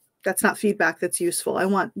not feedback that's useful. I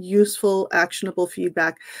want useful, actionable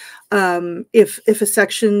feedback. If a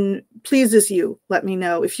section pleases you, let me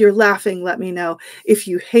know. If you're laughing, let me know. If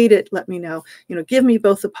you hate it, let me know. You know, give me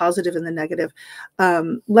both the positive and the negative.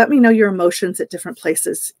 Let me know your emotions at different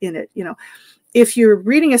places in it. You know, if you're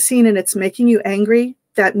reading a scene and it's making you angry,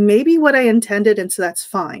 that may be what I intended, and so that's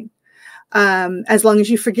fine. As long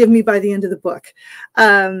as you forgive me by the end of the book.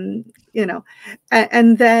 You know,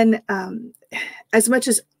 and then as much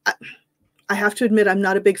as I have to admit, I'm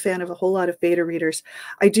not a big fan of a whole lot of beta readers.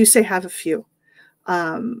 I do say have a few,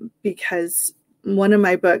 because one of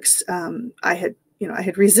my books, I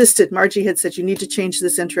had resisted. Margie had said, you need to change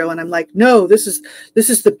this intro. And I'm like, no, this is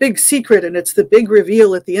the big secret. And it's the big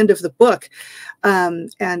reveal at the end of the book.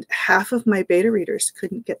 And half of my beta readers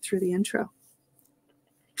couldn't get through the intro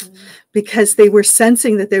because they were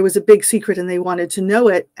sensing that there was a big secret and they wanted to know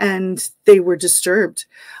it, and they were disturbed.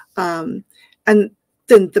 And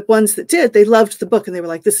then the ones that did, they loved the book and they were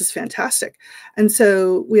like, this is fantastic. And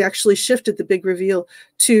so we actually shifted the big reveal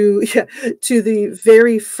to the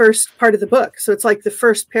very first part of the book. So it's like the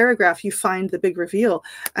first paragraph, you find the big reveal.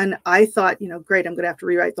 And I thought, you know, great, I'm going to have to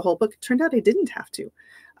rewrite the whole book. It turned out I didn't have to.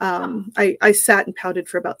 I sat and pouted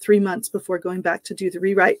for about 3 months before going back to do the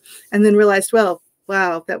rewrite, and then realized, well,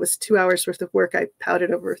 wow, that was 2 hours worth of work I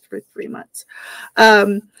pouted over for 3 months.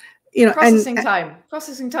 You know,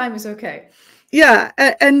 processing time is okay. Yeah.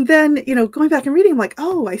 And then, you know, going back and reading, I'm like,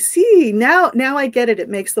 oh, I see. Now I get it. It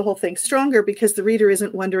makes the whole thing stronger because the reader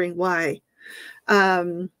isn't wondering why.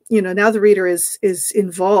 You know, now the reader is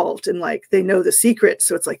involved, and like they know the secret.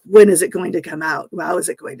 So it's like, when is it going to come out? How is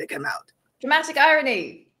it going to come out? Dramatic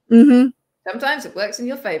irony. Sometimes it works in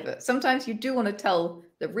your favor. Sometimes you do want to tell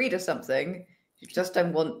the reader something. You just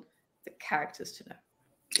don't want the characters to know.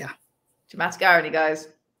 Yeah. Dramatic irony, guys.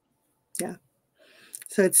 Yeah.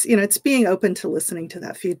 So it's, you know, it's being open to listening to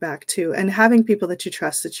that feedback too, and having people that you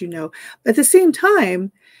trust, that you know. At the same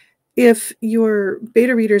time, if your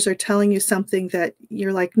beta readers are telling you something that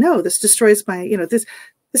you're like, no, this destroys my, you know, this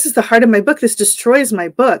is the heart of my book. This destroys my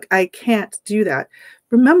book. I can't do that.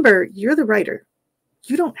 Remember, you're the writer.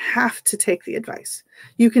 You don't have to take the advice.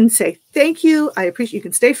 You can say, thank you. I appreciate, you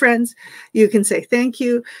can stay friends. You can say, thank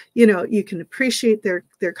you. You know, you can appreciate their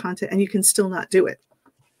content, and you can still not do it.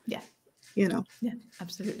 Yeah. You know. Yeah,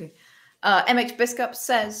 absolutely. MH Biscup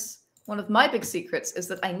says, One of my big secrets is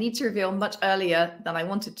that I need to reveal much earlier than I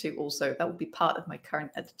wanted to also. That will be part of my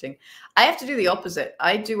current editing. I have to do the opposite.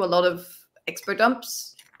 I do a lot of expo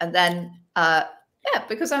dumps and then, yeah,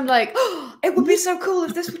 because I'm like, oh, it would be so cool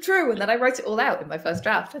if this were true. And then I write it all out in my first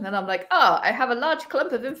draft. And then I'm like, oh, I have a large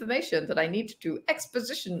clump of information that I need to do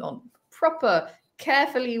exposition on. Proper,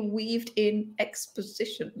 carefully weaved in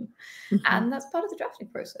exposition. And that's part of the drafting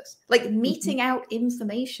process. Like meeting out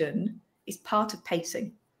information is part of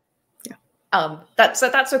pacing.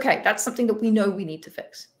 That's okay. That's something that we know we need to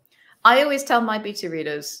fix. I always tell my beta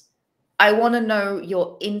readers, I want to know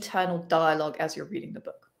your internal dialogue as you're reading the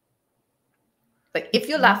book. Like if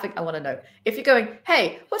you're laughing, I want to know. If you're going,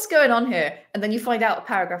 hey, what's going on here? And then you find out a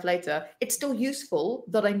paragraph later, it's still useful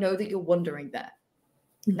that I know that you're wondering there.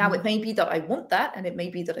 Now, it may be that I want that, and it may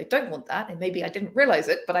be that I don't want that, and maybe I didn't realize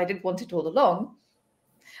it, but I did want it all along.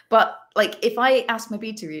 But like, if I ask my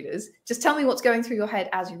beta readers, just tell me what's going through your head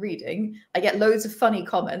as you're reading, I get loads of funny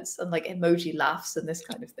comments and like emoji laughs and this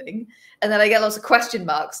kind of thing. And then I get lots of question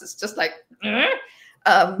marks. It's just like, and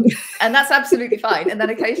that's absolutely fine. And then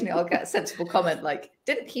occasionally I'll get a sensible comment like,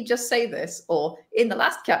 didn't he just say this? Or in the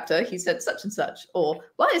last chapter, he said such and such. Or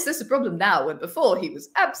why is this a problem now when before he was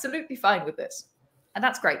absolutely fine with this? And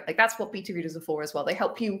that's great. Like that's what beta readers are for as well. They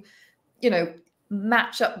help you, you know,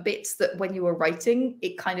 match up bits that when you were writing,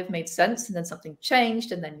 it kind of made sense and then something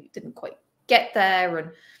changed and then you didn't quite get there.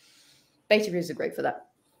 And beta readers are great for that.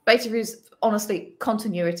 Beta readers, honestly,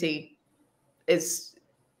 continuity and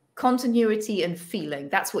feeling.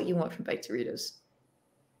 That's what you want from beta readers.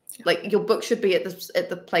 Yeah. Like your book should be at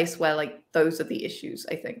the place where like those are the issues,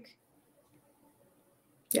 I think.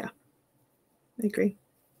 Yeah, I agree.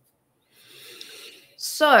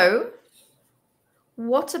 So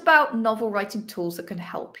what about novel writing tools that can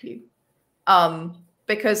help you?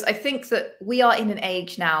 Because I think that we are in an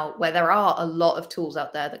age now where there are a lot of tools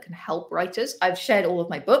out there that can help writers. I've shared all of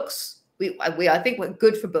my books. I think we're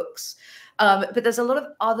good for books. But there's a lot of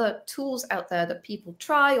other tools out there that people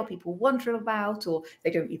try or people wonder about or they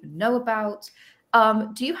don't even know about.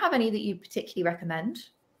 Do you have any that you particularly recommend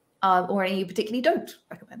or any you particularly don't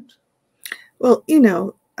recommend? Well, you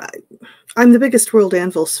know, I'm the biggest World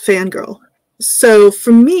Anvils fangirl. So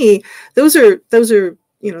for me, those are,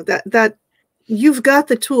 you know, that you've got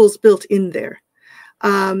the tools built in there.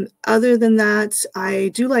 Other than that,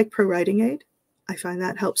 I do like Pro Writing Aid. I find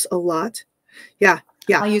that helps a lot. Yeah.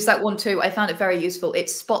 Yeah. I use that one too. I found it very useful. It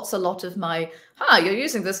spots a lot of my, you're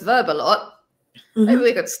using this verb a lot. Maybe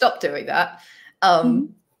we could stop doing that.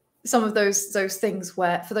 Some of those things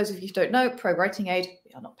where, for those of you who don't know, Pro Writing Aid,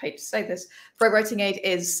 we are not paid to say this, Pro Writing Aid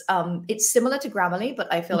is, it's similar to Grammarly,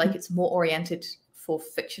 but I feel like it's more oriented for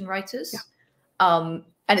fiction writers. Yeah.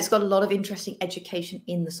 And it's got a lot of interesting education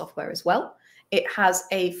in the software as well. It has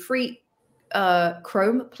a free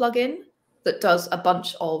Chrome plugin that does a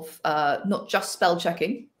bunch of, not just spell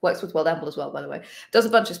checking, works with World Anvil as well, by the way, does a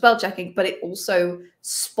bunch of spell checking, but it also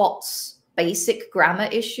spots basic grammar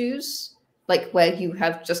issues, like where you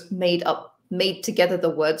have just made together the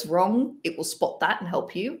words wrong. It will spot that and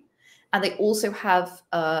help you. And they also have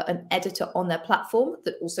an editor on their platform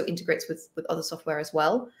that also integrates with other software as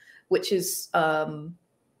well, which is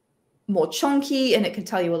more chunky, and it can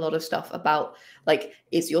tell you a lot of stuff about, like,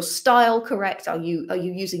 is your style correct? Are you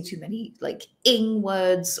using too many like ing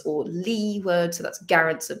words or li words? So that's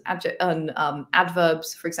garants and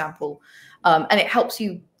adverbs, for example. And it helps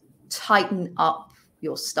you tighten up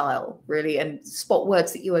your style, really, and spot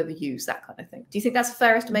words that you overuse, that kind of thing. Do you think that's a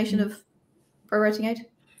fair estimation of Pro Writing Aid?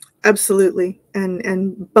 Absolutely.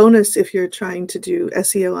 And bonus, if you're trying to do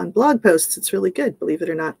SEO on blog posts, it's really good, believe it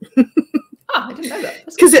or not. I didn't know that.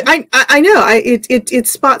 Because I know it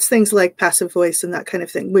spots things like passive voice and that kind of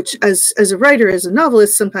thing, which as a writer, as a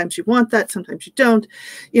novelist, sometimes you want that, sometimes you don't,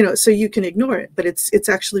 you know, so you can ignore it, but it's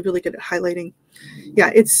actually really good at highlighting.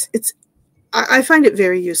 Yeah, I find it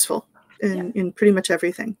very useful in pretty much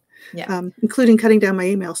everything, including cutting down my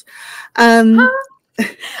emails.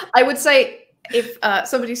 I would say if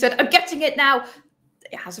somebody said, I'm getting it now,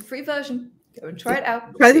 it has a free version. Go and try it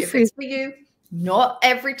out. Try the free. It's for you. Not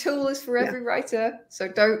every tool is for every writer. So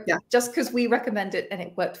don't, just because we recommend it and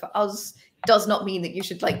it worked for us does not mean that you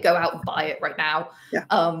should like go out and buy it right now. Yeah.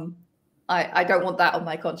 I don't want that on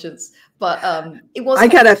my conscience, but it was. I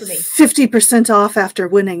got a 50% off after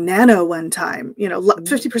winning Nano one time, you know,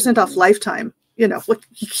 50% off lifetime, you know, what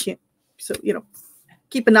you can't, so, you know,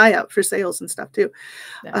 keep an eye out for sales and stuff too.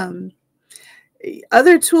 Yeah.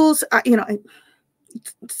 Other tools, you know,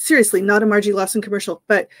 seriously, not a Margie Lawson commercial,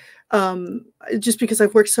 but just because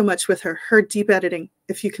I've worked so much with her deep editing,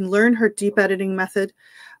 if you can learn her deep editing method,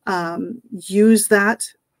 use that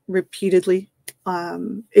repeatedly,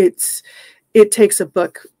 It takes a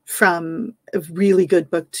book from a really good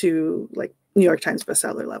book to like New York Times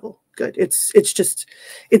bestseller level good. It's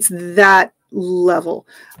that level,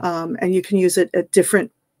 and you can use it at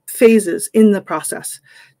different phases in the process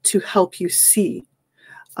to help you see.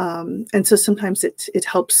 And so sometimes it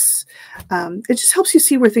helps. It just helps you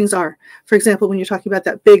see where things are. For example, when you're talking about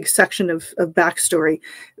that big section of backstory,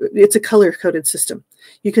 it's a color-coded system.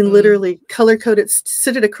 You can literally color code it,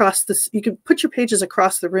 sit it across this. You can put your pages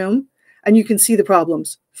across the room, and you can see the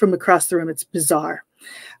problems from across the room. It's bizarre.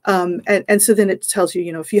 And so then it tells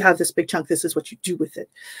you, if you have this big chunk, this is what you do with it.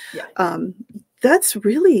 Yeah. That's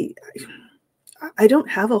really, I don't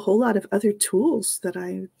have a whole lot of other tools that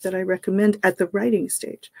I recommend at the writing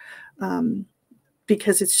stage,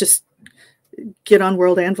 because it's just get on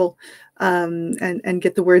World Anvil, and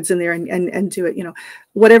get the words in there and do it.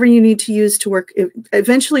 Whatever you need to use to work.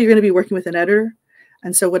 Eventually, you're going to be working with an editor,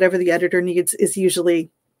 and so whatever the editor needs is usually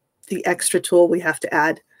the extra tool we have to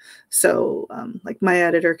add. So, like my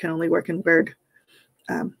editor can only work in Word.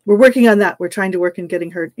 We're working on that. We're trying to work in getting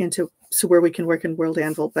her into where we can work in World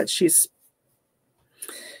Anvil, but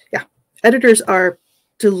editors are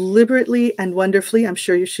deliberately and wonderfully, I'm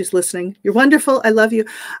sure she's listening. You're wonderful. I love you.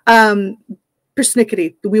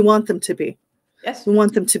 Persnickety. We want them to be. Yes. We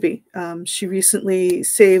want them to be. She recently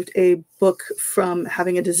saved a book from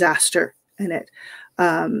having a disaster in it.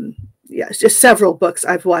 Just several books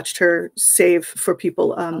I've watched her save for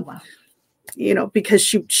people. Oh, wow. Because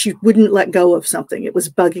she wouldn't let go of something. It was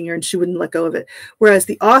bugging her and she wouldn't let go of it. Whereas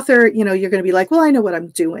the author, you're going to be like, well, I know what I'm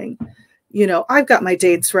doing. I've got my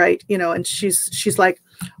dates right, and she's like,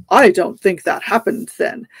 I don't think that happened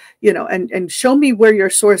then, and show me where your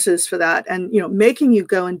source is for that. And, making you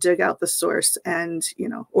go and dig out the source and,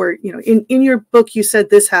 or, in your book, you said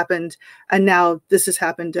this happened and now this has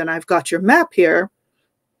happened and I've got your map here.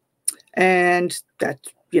 And that,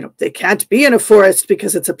 they can't be in a forest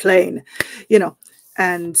because it's a plain,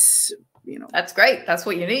 and, That's great. That's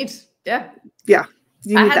what you need. Yeah. Yeah.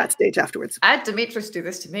 You need that stage afterwards. I had Demetrius do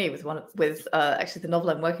this to me with actually the novel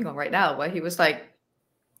I'm working on right now, where he was like,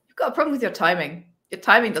 "You've got a problem with your timing. Your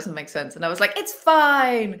timing doesn't make sense." And I was like, "It's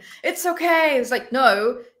fine. It's okay." It was like,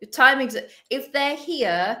 "No, your timing's. If they're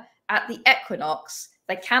here at the equinox,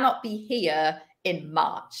 they cannot be here in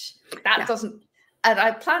March. That doesn't." And I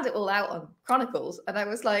planned it all out on Chronicles, and I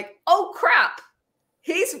was like, "Oh crap,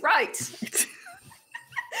 he's right."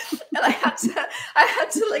 And I had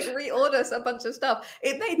to like reorder a bunch of stuff.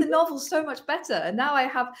 It made the novel so much better. And now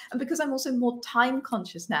and because I'm also more time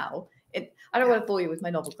conscious now, I don't want to bore you with my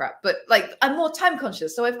novel crap, but like I'm more time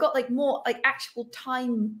conscious. So I've got like more like actual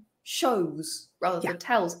time shows rather than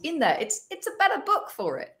tells in there. It's a better book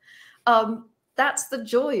for it. That's the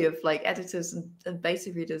joy of like editors and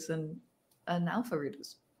beta readers and alpha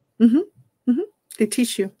readers. They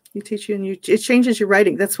teach you. You teach you, and it changes your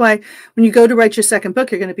writing. That's why when you go to write your second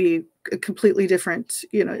book, you're going to be a completely different,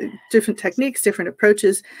 different techniques, different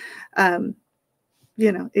approaches. It's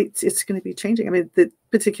going to be changing. I mean, the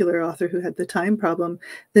particular author who had the time problem,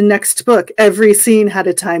 the next book, every scene had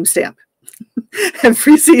a timestamp.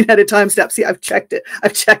 Every scene had a timestamp. See, I've checked it.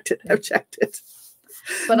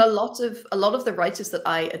 But a lot of the writers that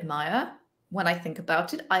I admire, when I think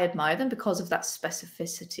about it, I admire them because of that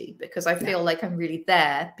specificity, because I feel like I'm really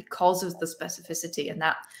there because of the specificity. And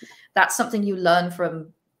that's something you learn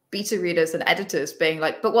from beta readers and editors being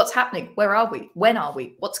like, but what's happening? Where are we? When are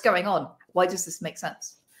we? What's going on? Why does this make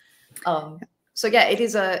sense? So yeah, it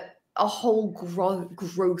is a whole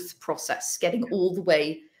growth process, getting all the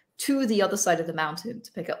way to the other side of the mountain,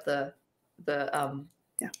 to pick up the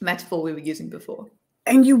metaphor we were using before.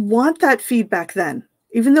 And you want that feedback then,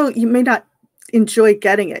 even though you may not enjoy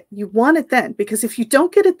getting it. You want it then, because if you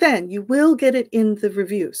don't get it then, you will get it in the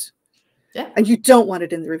reviews. Yeah. And you don't want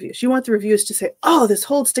it in the reviews. You want the reviews to say, oh, this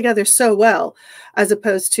holds together so well, as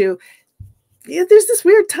opposed to, there's this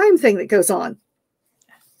weird time thing that goes on.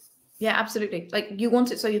 Yeah, absolutely. Like you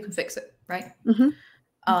want it so you can fix it, right?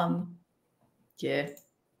 Yeah.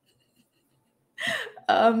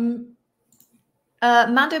 Mando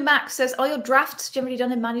Max says, are your drafts generally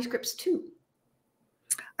done in manuscripts too?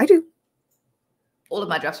 I do. All of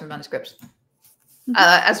my drafts are in manuscripts.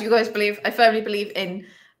 As you guys believe, I firmly believe in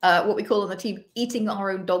what we call on the team eating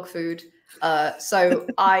our own dog food. So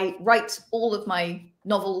I write all of my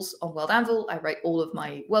novels on World Anvil. I write all of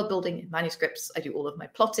my world building in manuscripts. I do all of my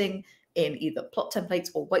plotting in either plot templates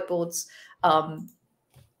or whiteboards.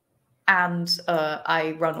 And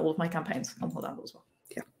I run all of my campaigns on World Anvil as well.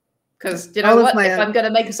 Yeah. Because you know what? If I'm going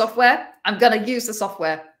to make a software, I'm going to use the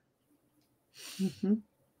software.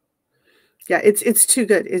 Yeah, it's too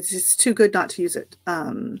good. It's too good not to use it.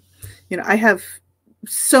 You know, I have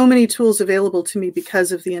so many tools available to me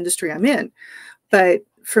because of the industry I'm in. But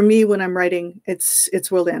for me, when I'm writing,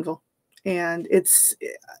 it's World Anvil. And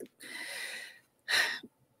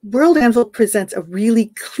World Anvil presents a really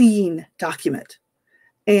clean document.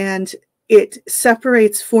 And it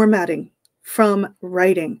separates formatting from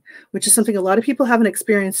writing, which is something a lot of people haven't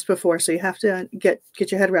experienced before. So you have to get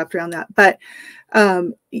your head wrapped around that. But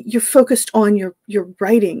you're focused on your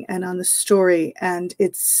writing and on the story, and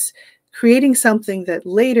it's creating something that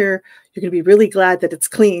later you're going to be really glad that it's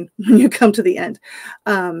clean when you come to the end.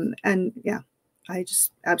 And yeah, I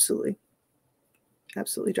just absolutely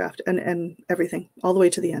draft and everything all the way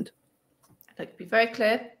to the end. I'd like to be very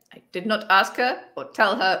clear. I did not ask her or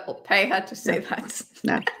tell her or pay her to say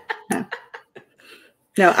that.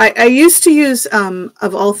 No, I used to use,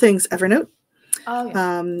 of all things, Evernote. Oh,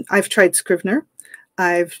 yeah. I've tried Scrivener.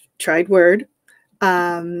 I've tried Word.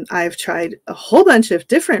 I've tried a whole bunch of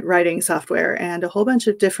different writing software and a whole bunch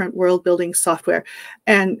of different world building software.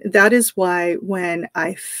 And that is why when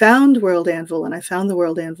I found World Anvil and I found the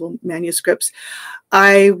World Anvil manuscripts,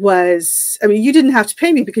 I mean, you didn't have to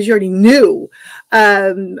pay me because you already knew.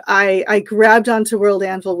 I grabbed onto World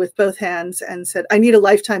Anvil with both hands and said, I need a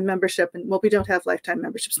lifetime membership. And well, we don't have lifetime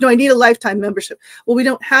memberships. No, I need a lifetime membership. Well, we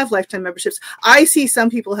don't have lifetime memberships. I see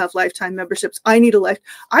some people have lifetime memberships. I need a life.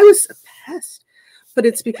 I was a pest. But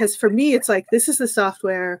it's because for me, it's like, this is the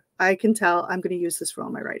software. I can tell I'm going to use this for all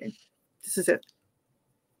my writing. This is it.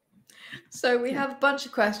 So we have a bunch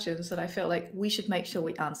of questions that I feel like we should make sure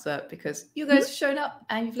we answer, because you guys have shown up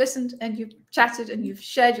and you've listened and you've chatted and you've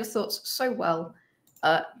shared your thoughts so well.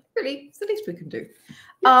 Really, it's the least we can do.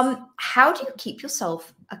 Yes. How do you keep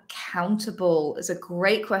yourself accountable is a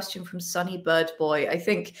great question from Sunny Bird Boy. I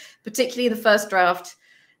think particularly in the first draft,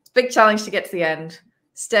 it's a big challenge to get to the end.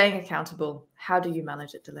 Staying accountable. How do you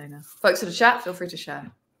manage it, Deleyna? Folks in the chat, feel free to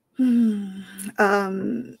share.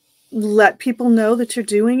 Let people know that you're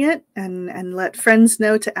doing it, and let friends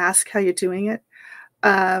know to ask how you're doing it.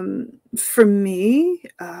 For me,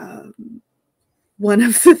 one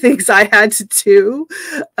of the things I had to do,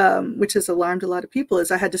 which has alarmed a lot of people,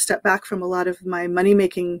 is I had to step back from a lot of my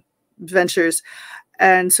money-making ventures.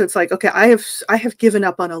 And so it's like, okay, I have given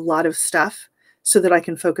up on a lot of stuff so that I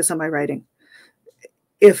can focus on my writing.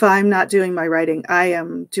 If I'm not doing my writing, I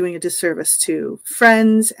am doing a disservice to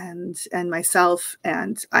friends and myself,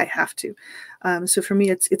 and I have to. So for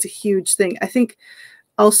me, it's a huge thing. I think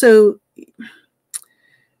also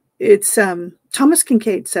it's Thomas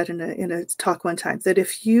Kincaid said in a talk one time that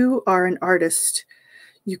if you are an artist,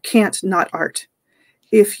 you can't not art.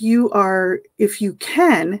 If you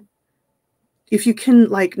can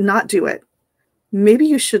like not do it, maybe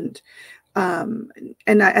you shouldn't.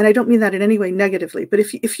 And I don't mean that in any way negatively, but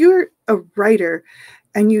if you're a writer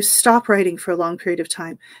and you stop writing for a long period of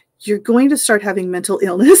time, you're going to start having mental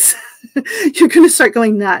illness. You're going to start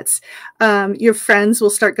going nuts. Your friends will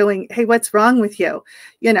start going, hey, what's wrong with you?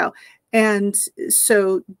 You know, and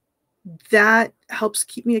so that helps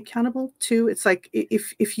keep me accountable too. It's like,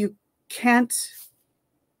 if you can't,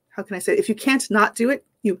 how can I say it? If you can't not do it,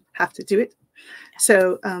 you have to do it.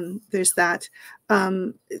 So there's that.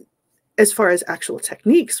 As far as actual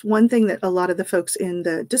techniques, one thing that a lot of the folks in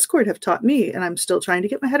the Discord have taught me, and I'm still trying to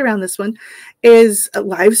get my head around this one, is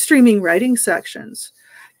live streaming writing sections,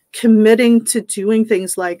 committing to doing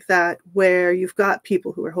things like that, where you've got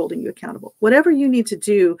people who are holding you accountable. Whatever you need to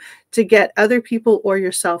do to get other people or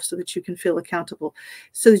yourself so that you can feel accountable,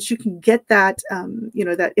 so that you can get that, you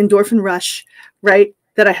know, that endorphin rush, right?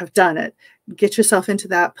 That I have done it. Get yourself into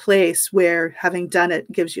that place where having done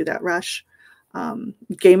it gives you that rush.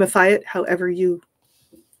 Gamify it however you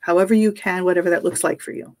can, whatever that looks like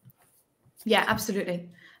for you. Yeah, absolutely.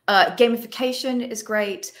 Gamification is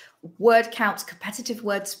great. Word counts, competitive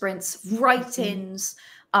word sprints, write-ins.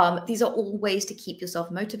 These are all ways to keep yourself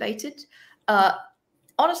motivated.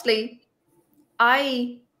 Honestly,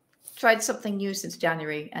 I tried something new since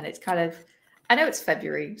January, and it's kind of, I know it's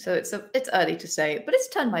February, so it's early to say, but it's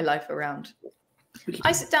turned my life around.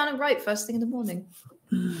 I sit down and write first thing in the morning.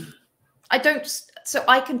 So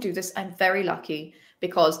I can do this. I'm very lucky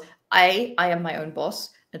because I am my own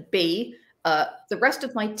boss, and B, the rest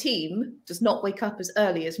of my team does not wake up as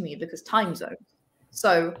early as me because time zone.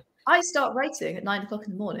 So I start writing at 9 o'clock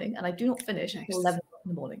in the morning, and I do not finish until 11 o'clock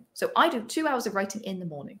in the morning. So I do 2 hours of writing in the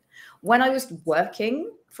morning. When I was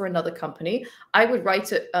working for another company, I would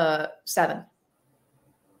write at 7.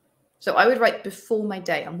 So I would write before my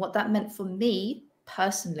day. And what that meant for me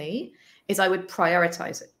personally is I would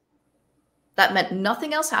prioritize it. That meant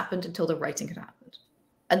nothing else happened until the writing had happened.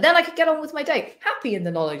 And then I could get on with my day, happy in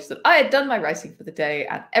the knowledge that I had done my writing for the day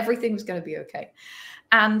and everything was going to be okay.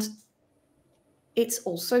 And it's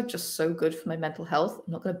also just so good for my mental health.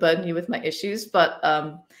 I'm not going to burden you with my issues, but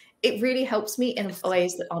it really helps me in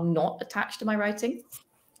ways that are not attached to my writing.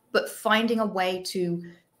 But finding a way to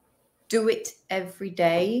do it every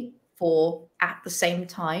day for at the same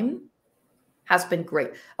time has been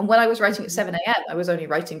great. And when I was writing at 7 a.m., I was only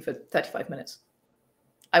writing for 35 minutes.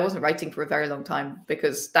 I wasn't writing for a very long time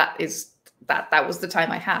because that was the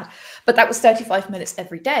time I had. But that was 35 minutes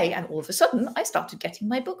every day. And all of a sudden, I started getting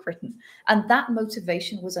my book written. And that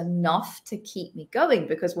motivation was enough to keep me going,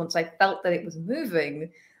 because once I felt that it was moving,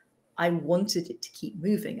 I wanted it to keep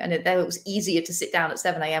moving. And it was easier to sit down at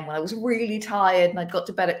 7 a.m. when I was really tired and I'd got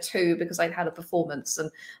to bed at 2 because I'd had a performance, and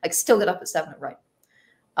I could still get up at 7 and write.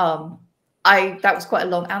 That was quite a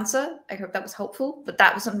long answer. I hope that was helpful, but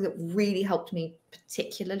that was something that really helped me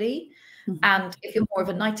particularly. Mm-hmm. And if you're more of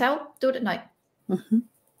a night owl, do it at night. Mm-hmm.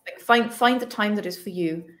 Like find the time that is for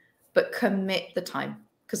you, but commit the time,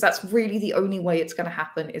 because that's really the only way it's going to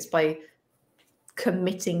happen, is by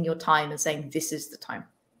committing your time and saying, this is the time.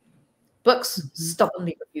 Books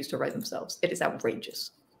stubbornly refuse to write themselves. It is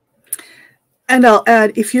outrageous. And I'll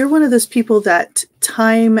add, if you're one of those people that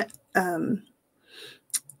time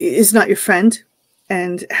is not your friend,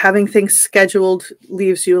 and having things scheduled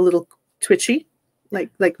leaves you a little twitchy,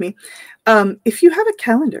 like me, if you have a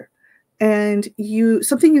calendar and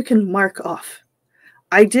something you can mark off.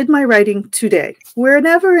 I did my writing today,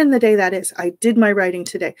 wherever in the day that is. I did my writing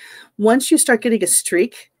today. Once you start getting a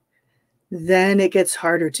streak, then it gets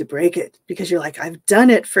harder to break it, because you're like, I've done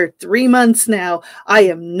it for 3 months now. I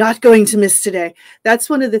am not going to miss today. That's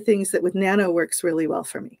one of the things that with Nano works really well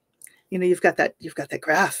for me. You know, you've got that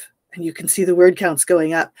graph and you can see the word counts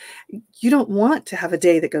going up. You don't want to have a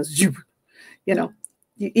day that goes, you know,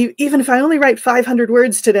 even if I only write 500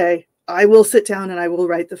 words today, I will sit down and I will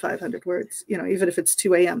write the 500 words, you know, even if it's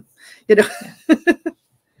 2 a.m., you know.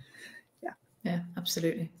 Yeah,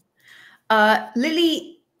 absolutely.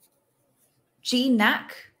 Lily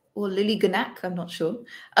G-Knack, or Lily Gnack, I'm not sure,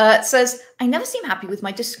 says, I never seem happy with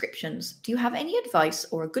my descriptions. Do you have any advice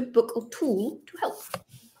or a good book or tool to help?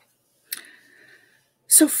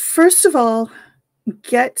 So first of all,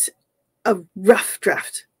 get a rough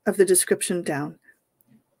draft of the description down.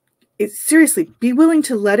 Seriously, be willing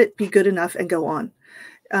to let it be good enough and go on.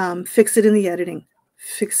 Fix it in the editing.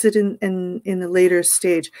 Fix it in the later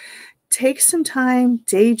stage. Take some time,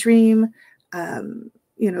 daydream,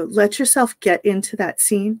 you know, let yourself get into that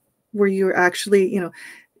scene where you're actually, you know,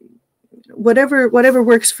 whatever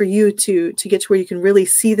works for you to get to where you can really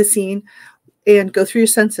see the scene, and go through your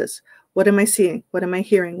senses. What am I seeing? What am I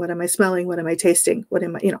hearing? What am I smelling? What am I tasting? What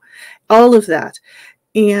am I, you know, all of that.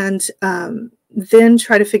 And then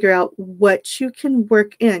try to figure out what you can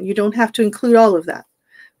work in. You don't have to include all of that,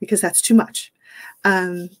 because that's too much.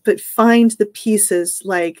 But find the pieces,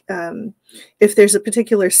 like if there's a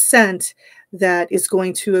particular scent that is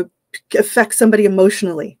going to affect somebody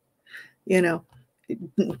emotionally, you know,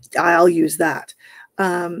 I'll use that.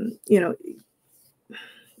 You know,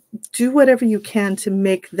 do whatever you can to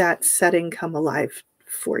make that setting come alive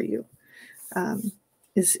for you,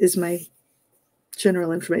 is my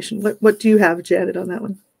general information. What do you have, Janet, on that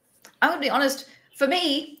one? I'm going to be honest. For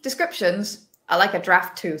me, descriptions are like a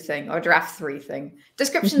draft 2 thing or a draft 3 thing.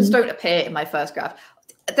 Descriptions don't appear in my first draft.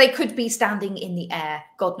 They could be standing in the air.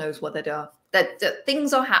 God knows what they are. That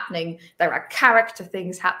things are happening. There are character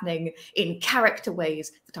things happening in character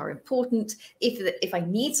ways that are important. If I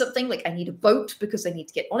need something, like I need a boat because I need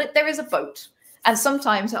to get on it, there is a boat. And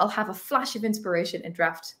sometimes I'll have a flash of inspiration in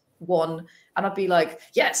draft 1, and I'll be like,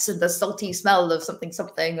 yes, and the salty smell of something,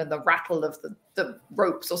 and the rattle of the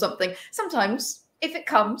ropes or something. Sometimes, if it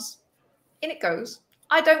comes, in it goes.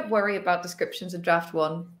 I don't worry about descriptions in draft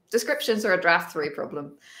 1. Descriptions are a draft 3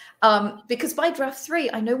 problem. Because by draft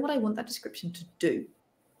 3, I know what I want that description to do.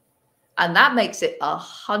 And that makes it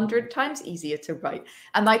 100 times easier to write.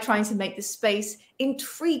 Am I trying to make the space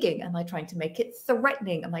intriguing? Am I trying to make it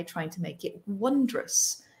threatening? Am I trying to make it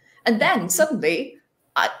wondrous? And then suddenly,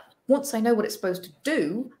 once I know what it's supposed to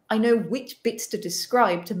do, I know which bits to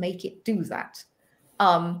describe to make it do that.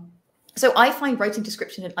 So I find writing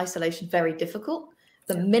description in isolation very difficult.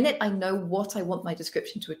 The minute I know what I want my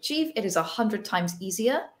description to achieve, it is 100 times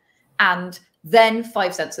easier. And then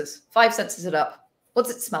 5 senses. 5 senses it up. What's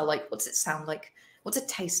it smell like? What's it sound like? What's it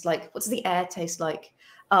taste like? What's the air taste like?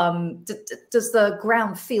 Does the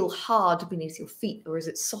ground feel hard beneath your feet, or is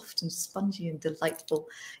it soft and spongy and delightful?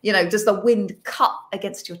 You know, does the wind cut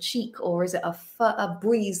against your cheek, or is it a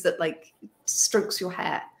breeze that like strokes your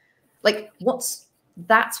hair? Like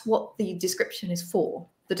that's what the description is for.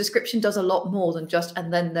 the description does a lot more than just,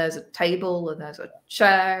 and then there's a table and there's a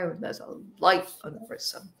chair and there's a light and there is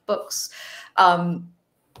some books.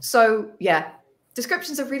 So yeah,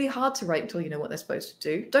 descriptions are really hard to write until you know what they're supposed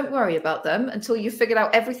to do. Don't worry about them until you've figured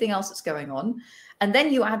out everything else that's going on. And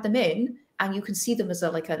then you add them in and you can see them as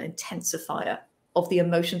like an intensifier of the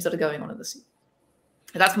emotions that are going on in the scene.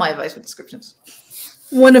 And that's my advice with descriptions.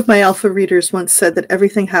 One of my alpha readers once said that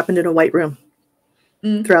everything happened in a white room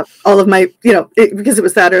throughout all of my, because it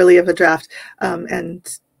was that early of a draft.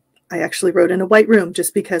 And I actually wrote in a white room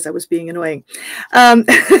just because I was being annoying. Sorry,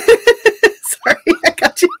 I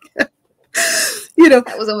got you.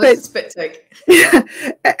 That was almost a spit take. Yeah.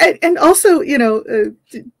 And also, being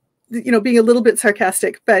a little bit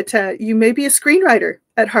sarcastic, but you may be a screenwriter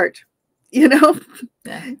at heart. Yeah.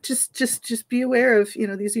 Just be aware of,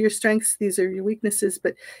 these are your strengths, these are your weaknesses.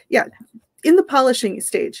 But yeah, in the polishing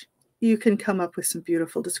stage, you can come up with some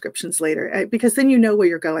beautiful descriptions later, because then you know where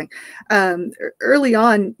you're going. Early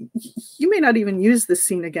on, you may not even use this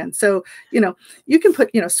scene again. So, you can put,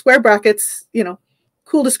 square brackets,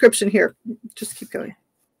 cool description here. Just keep going.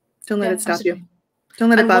 Don't let it stop you. Don't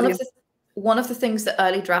let it bother you. One of the things that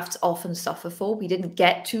early drafts often suffer for, we didn't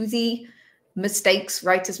get to the mistakes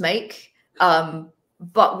writers make.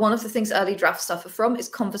 But one of the things early drafts suffer from is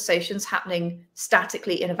conversations happening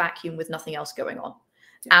statically in a vacuum with nothing else going on.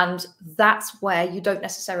 Yeah. And that's where you don't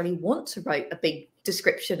necessarily want to write a big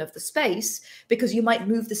description of the space, because you might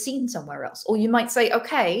move the scene somewhere else. Or you might say,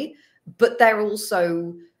 okay, but they're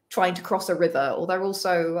also trying to cross a river, or they're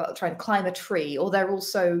also trying to climb a tree, or they're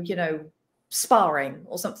also, sparring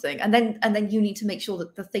or something. And then you need to make sure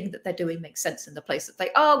that the thing that they're doing makes sense in the place that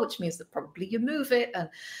they are, which means that probably you move it. And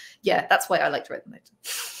yeah, that's why I like to write them later.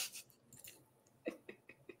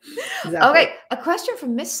 Exactly. Okay, a question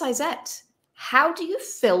from Miss Sizette. How do you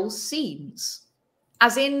fill scenes?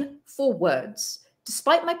 As in 4 words.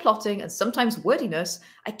 Despite my plotting and sometimes wordiness,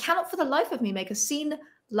 I cannot for the life of me make a scene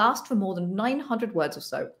last for more than 900 words or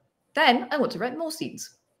so. Then I want to write more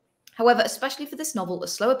scenes. However, especially for this novel, a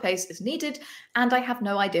slower pace is needed, and I have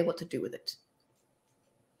no idea what to do with it.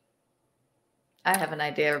 I have an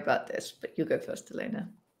idea about this, but you go first, Deleyna.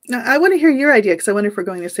 Now, I want to hear your idea, because I wonder if we're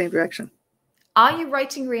going the same direction. Are you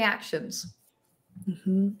writing reactions?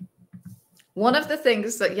 Mm-hmm. One of the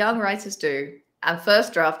things that young writers do, and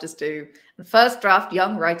first drafters do, and first draft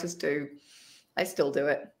young writers do, I still do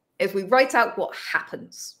it, is we write out what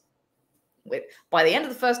happens. By the end of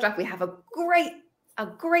the first draft, we have a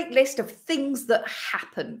great list of things that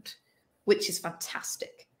happened, which is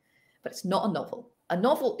fantastic. But it's not a novel. A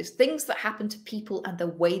novel is things that happen to people and the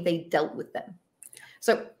way they dealt with them.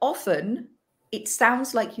 So often it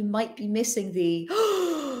sounds like you might be missing the,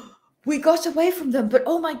 we got away from them, but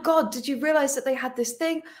oh my God, did you realize that they had this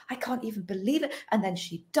thing? I can't even believe it. And then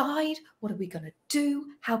she died. What are we going to do?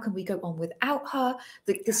 How can we go on without her?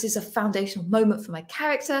 This is a foundational moment for my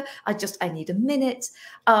character. I need a minute.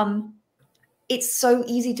 It's so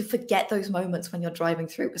easy to forget those moments when you're driving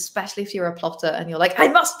through, especially if you're a plotter and you're like, I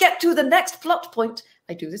must get to the next plot point.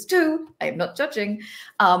 I do this too. I am not judging.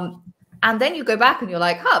 And then you go back and you're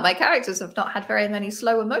like, my characters have not had very many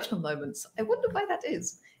slow emotional moments. I wonder why that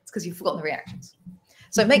is. It's because you've forgotten the reactions.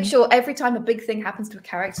 So make sure every time a big thing happens to a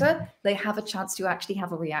character, they have a chance to actually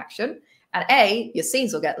have a reaction. And A, your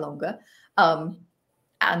scenes will get longer. And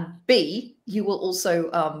B, you will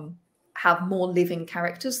also have more living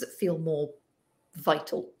characters that feel more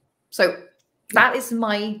vital. So that is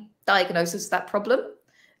my diagnosis of that problem,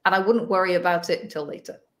 and I wouldn't worry about it until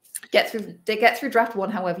later. Get through draft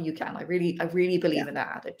 1 however you can. I really believe in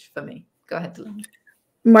that adage for me. Go ahead, Deleyna.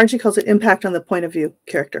 Margie calls it impact on the point of view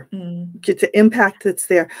character. Get the impact that's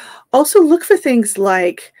there. Also look for things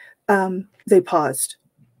like they paused.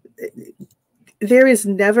 There is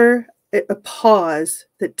never a pause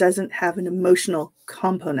that doesn't have an emotional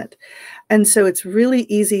component. And so it's really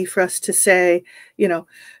easy for us to say,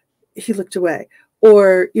 he looked away,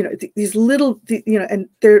 or, these little, and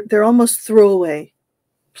they're almost throwaway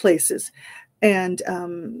places. And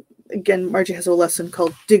again, Margie has a lesson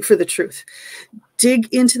called dig for the truth.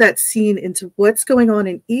 Dig into that scene, into what's going on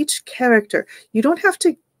in each character. You don't have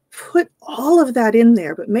to put all of that in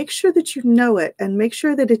there, but make sure that you know it and make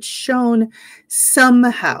sure that it's shown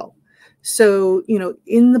somehow. So,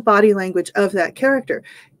 in the body language of that character,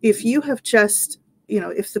 if you have just,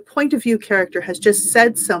 if the point of view character has just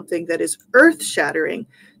said something that is earth-shattering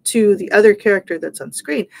to the other character that's on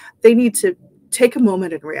screen, they need to take a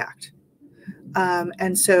moment and react. And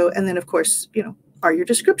then of course, are your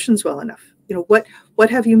descriptions well enough? What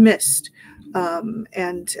have you missed? And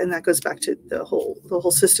that goes back to the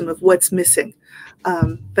whole system of what's missing.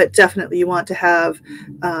 But definitely you want to have,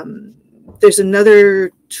 There's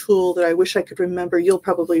another tool that I wish I could remember. You'll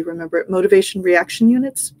probably remember it. Motivation reaction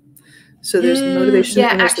units. So there's the motivation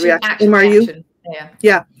and there's the reaction. MRU. Reaction. Yeah.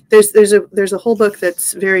 Yeah. There's a whole book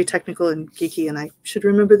that's very technical and geeky, and I should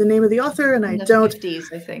remember the name of the author, and I don't.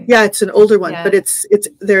 50s, I think. Yeah, it's an older one, Yeah. but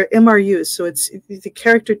they're MRUs. So it's the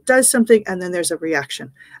character does something, and then there's a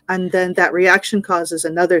reaction, and then that reaction causes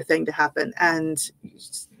another thing to happen, and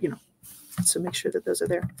so make sure that those are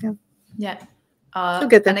there. Yeah. Yeah. You'll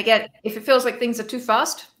get them. And again, if it feels like things are too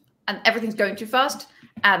fast and everything's going too fast,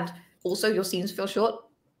 and also your scenes feel short,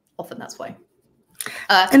 often that's why.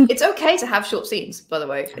 And it's okay to have short scenes, by the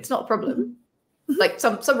way. It's not a problem. Mm-hmm. Like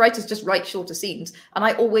some writers just write shorter scenes, and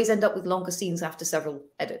I always end up with longer scenes after several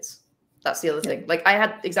edits. That's the other thing. Like I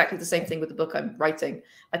had exactly the same thing with the book I'm writing.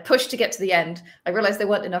 I pushed to get to the end. I realized there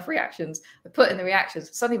weren't enough reactions. I put in the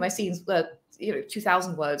reactions. Suddenly my scenes were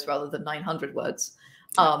 2,000 words rather than 900 words.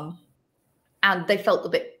 And they felt a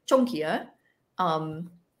bit chunkier.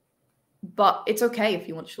 But it's okay if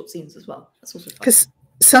you want short scenes as well. That's also fun. Because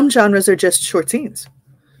some genres are just short scenes.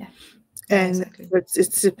 Yeah. And exactly.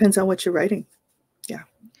 It depends on what you're writing. Yeah.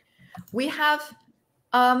 We have,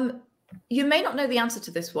 you may not know the answer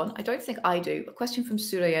to this one. I don't think I do. A question from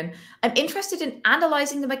Surayan. I'm interested in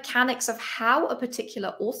analyzing the mechanics of how a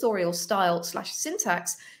particular authorial style /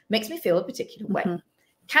 syntax makes me feel a particular way. Mm-hmm.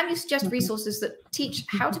 Can you suggest resources that teach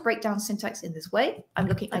how to break down syntax in this way? I'm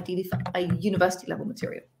looking ideally for a university level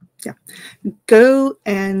material. Yeah. Go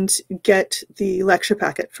and get the lecture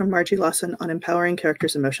packet from Margie Lawson on empowering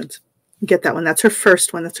characters' emotions. Get that one. That's her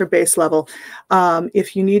first one. That's her base level.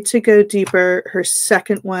 If you need to go deeper, her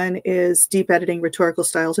second one is deep editing, rhetorical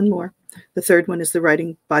styles, and more. The third one is the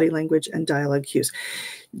writing, body language, and dialogue cues.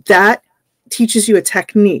 That teaches you a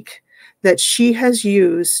technique that she has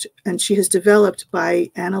used and she has developed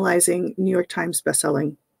by analyzing New York Times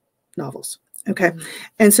bestselling novels. Okay. Mm-hmm.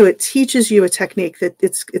 And so it teaches you a technique that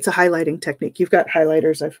it's a highlighting technique. You've got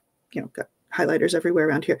highlighters. I've got highlighters everywhere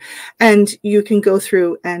around here, and you can go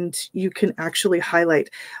through and you can actually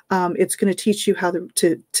highlight. It's going to teach you how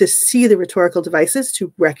to see the rhetorical devices,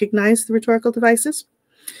 to recognize the rhetorical devices.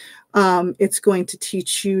 It's going to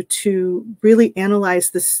teach you to really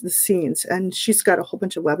analyze the scenes, and she's got a whole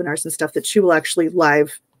bunch of webinars and stuff that she will actually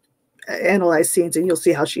live analyze scenes, and you'll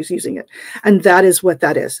see how she's using it. And that is what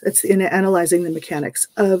that is. It's in analyzing the mechanics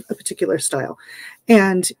of a particular style.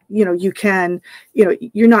 And, you can,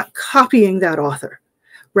 you're not copying that author,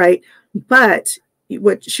 right? But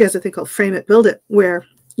what she has a thing called frame it, build it, where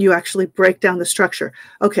you actually break down the structure.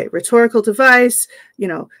 Okay, rhetorical device,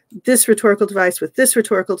 this rhetorical device with this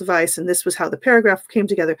rhetorical device, and this was how the paragraph came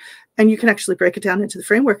together. And you can actually break it down into the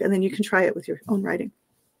framework, and then you can try it with your own writing.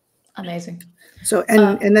 Amazing. So,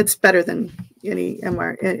 and that's better than any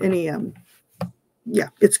yeah,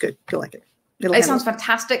 it's good. You'll like it. It sounds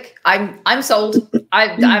fantastic. I'm sold.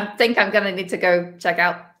 I think I'm going to need to go check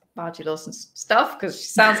out Margie Lawson's stuff because she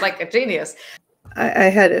sounds like a genius. I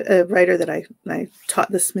had a writer that I taught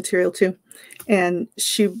this material to, and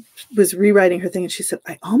she was rewriting her thing, and she said,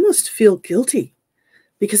 I almost feel guilty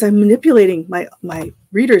because I'm manipulating my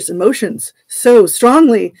reader's emotions so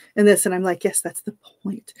strongly in this. And I'm like, yes, that's the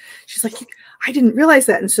point. She's like, I didn't realize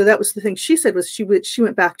that. And so that was the thing she said, was she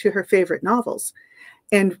went back to her favorite novels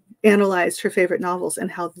and analyzed her favorite novels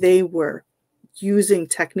and how they were using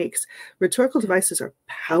techniques. Rhetorical devices are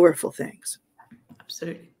powerful things.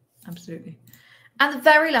 Absolutely. Absolutely. And the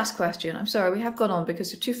very last question, I'm sorry, we have gone on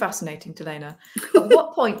because you're too fascinating, Deleyna. At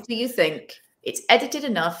what point do you think it's edited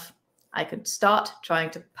enough I could start trying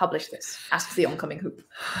to publish this? Ask the oncoming hoop.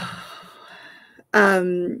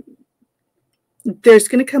 There's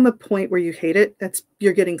going to come a point where you hate it.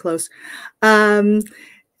 You're getting close.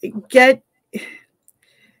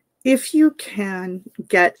 If you can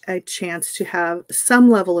get a chance to have some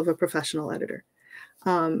level of a professional editor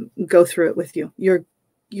go through it with you,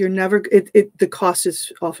 you're never, the cost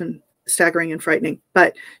is often staggering and frightening,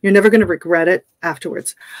 but you're never going to regret it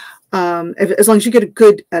afterwards. As long as you get a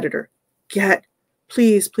good editor.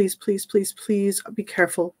 Please be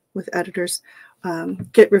careful with editors.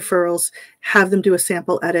 Get referrals, have them do a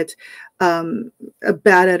sample edit. A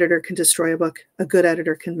bad editor can destroy a book. A good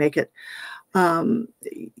editor can make it.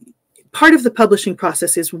 Part of the publishing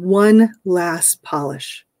process is one last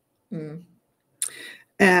polish. Mm.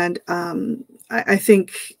 And I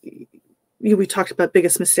think we talked about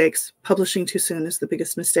biggest mistakes. Publishing too soon is the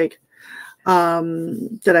biggest mistake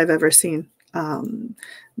that I've ever seen.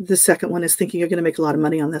 The second one is thinking you're going to make a lot of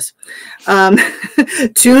money on this.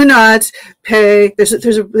 Do not pay. There's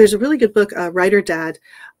a really good book, Writer Dad.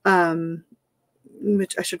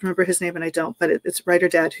 which I should remember his name and I don't, but it's writer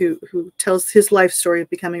dad who tells his life story of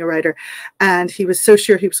becoming a writer. And he was so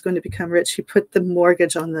sure he was going to become rich, he put the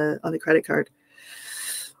mortgage on the credit card.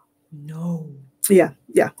 No. Yeah.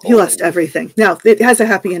 He lost everything. Now it has a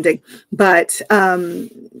happy ending, but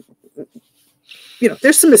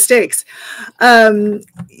there's some mistakes.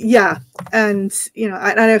 Yeah. And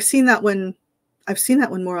I've seen that one. I've seen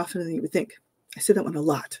that one more often than you would think. I see that one a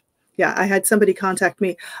lot. Yeah. I had somebody contact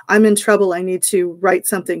me. I'm in trouble. I need to write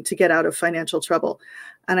something to get out of financial trouble.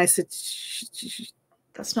 And I said,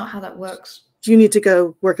 that's not how that works. You need to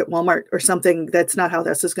go work at Walmart or something. That's not how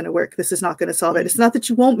this is going to work. This is not going to solve it. It's not that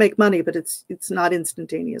you won't make money, but it's not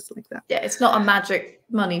instantaneous like that. Yeah, it's not a magic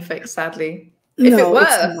money fix, sadly. If it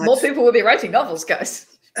were, more people would be writing novels,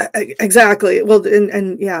 guys. Exactly. Well,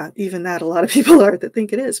 and yeah, even that, a lot of people are that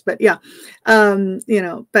think it is. But yeah,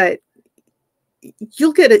 but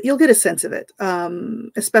you'll get a sense of it,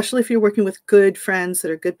 especially if you're working with good friends that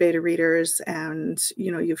are good beta readers, and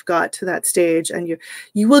you've got to that stage, and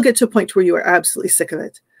you will get to a point where you are absolutely sick of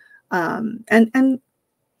it, and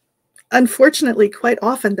unfortunately, quite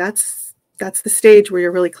often that's the stage where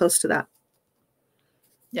you're really close to that.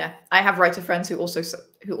 Yeah, I have writer friends who also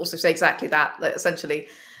say exactly that. That essentially,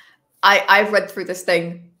 I've read through this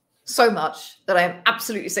thing so much that I am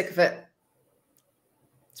absolutely sick of it.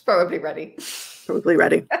 It's probably ready. Probably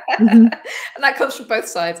ready. And that comes from both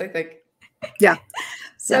sides, I think. Yeah.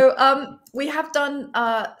 So we have done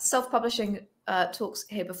self-publishing talks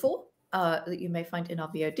here before that you may find in our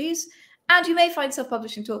VODs, and you may find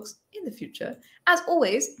self-publishing talks in the future. As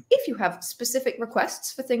always, if you have specific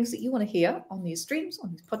requests for things that you want to hear on these streams, on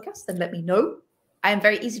these podcasts, then let me know. I am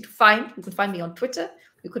very easy to find. You can find me on Twitter.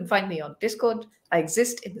 You can find me on Discord. I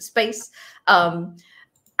exist in the space. And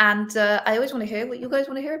I always want to hear what you guys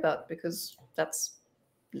want to hear about, because that's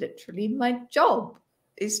literally my job,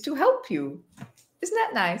 is to help you. Isn't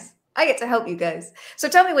that nice? I get to help you guys. So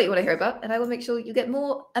tell me what you want to hear about, and I will make sure you get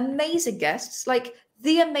more amazing guests like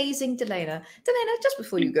the amazing Deleyna. Deleyna, just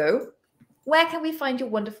before you go, where can we find your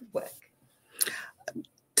wonderful work?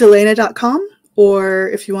 Deleyna.com, or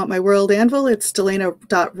if you want my world Anvil, it's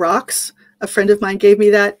Deleyna.rocks. A friend of mine gave me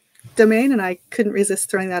that domain, and I couldn't resist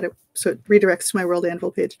throwing that out, so it redirects to my world Anvil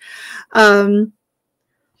page.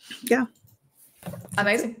 Yeah.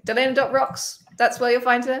 Amazing. Deleyna.rocks. That's where you'll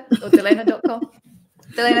find her, or Deleyna.com.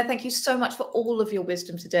 Deleyna, thank you so much for all of your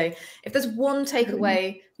wisdom today. If there's one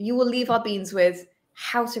takeaway you will leave our beans with,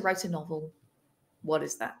 how to write a novel, what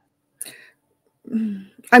is that?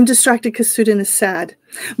 I'm distracted because Sudan is sad,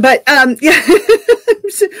 but yeah.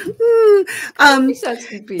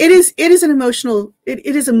 It is an emotional.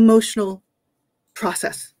 It is emotional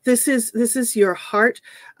process. This is your heart.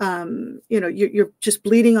 You're just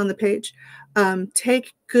bleeding on the page.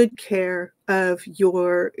 Take good care of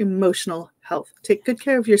your emotional health. Take good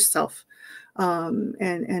care of yourself,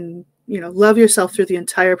 and love yourself through the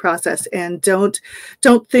entire process. And don't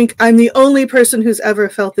think I'm the only person who's ever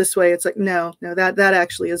felt this way. It's like, no, that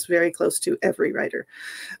actually is very close to every writer.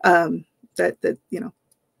 That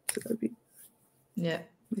would be, yeah.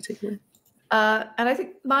 my takeaway. And I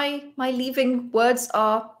think my leaving words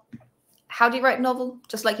are, how do you write a novel?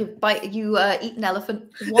 Just like you eat an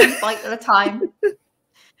elephant, one bite at a time,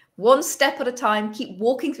 one step at a time. Keep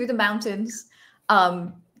walking through the mountains.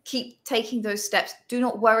 Keep taking those steps. Do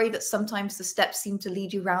not worry that sometimes the steps seem to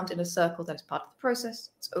lead you around in a circle. That is part of the process.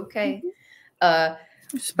 It's okay.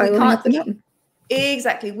 Spiraling up the mountain.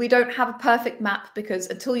 Exactly. We don't have a perfect map, because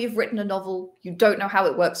until you've written a novel, you don't know how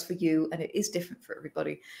it works for you, and it is different for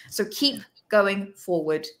everybody. So keep going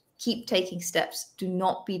forward. Keep taking steps. Do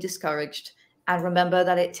not be discouraged. And remember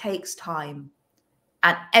that it takes time.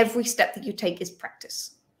 And every step that you take is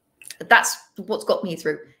practice. That's what's got me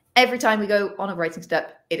through. Every time we go on a writing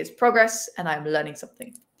step, it is progress, and I'm learning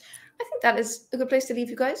something. I think that is a good place to leave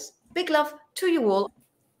you guys. Big love to you all.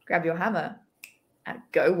 Grab your hammer and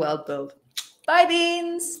go world build. Bye,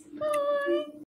 beans. Bye.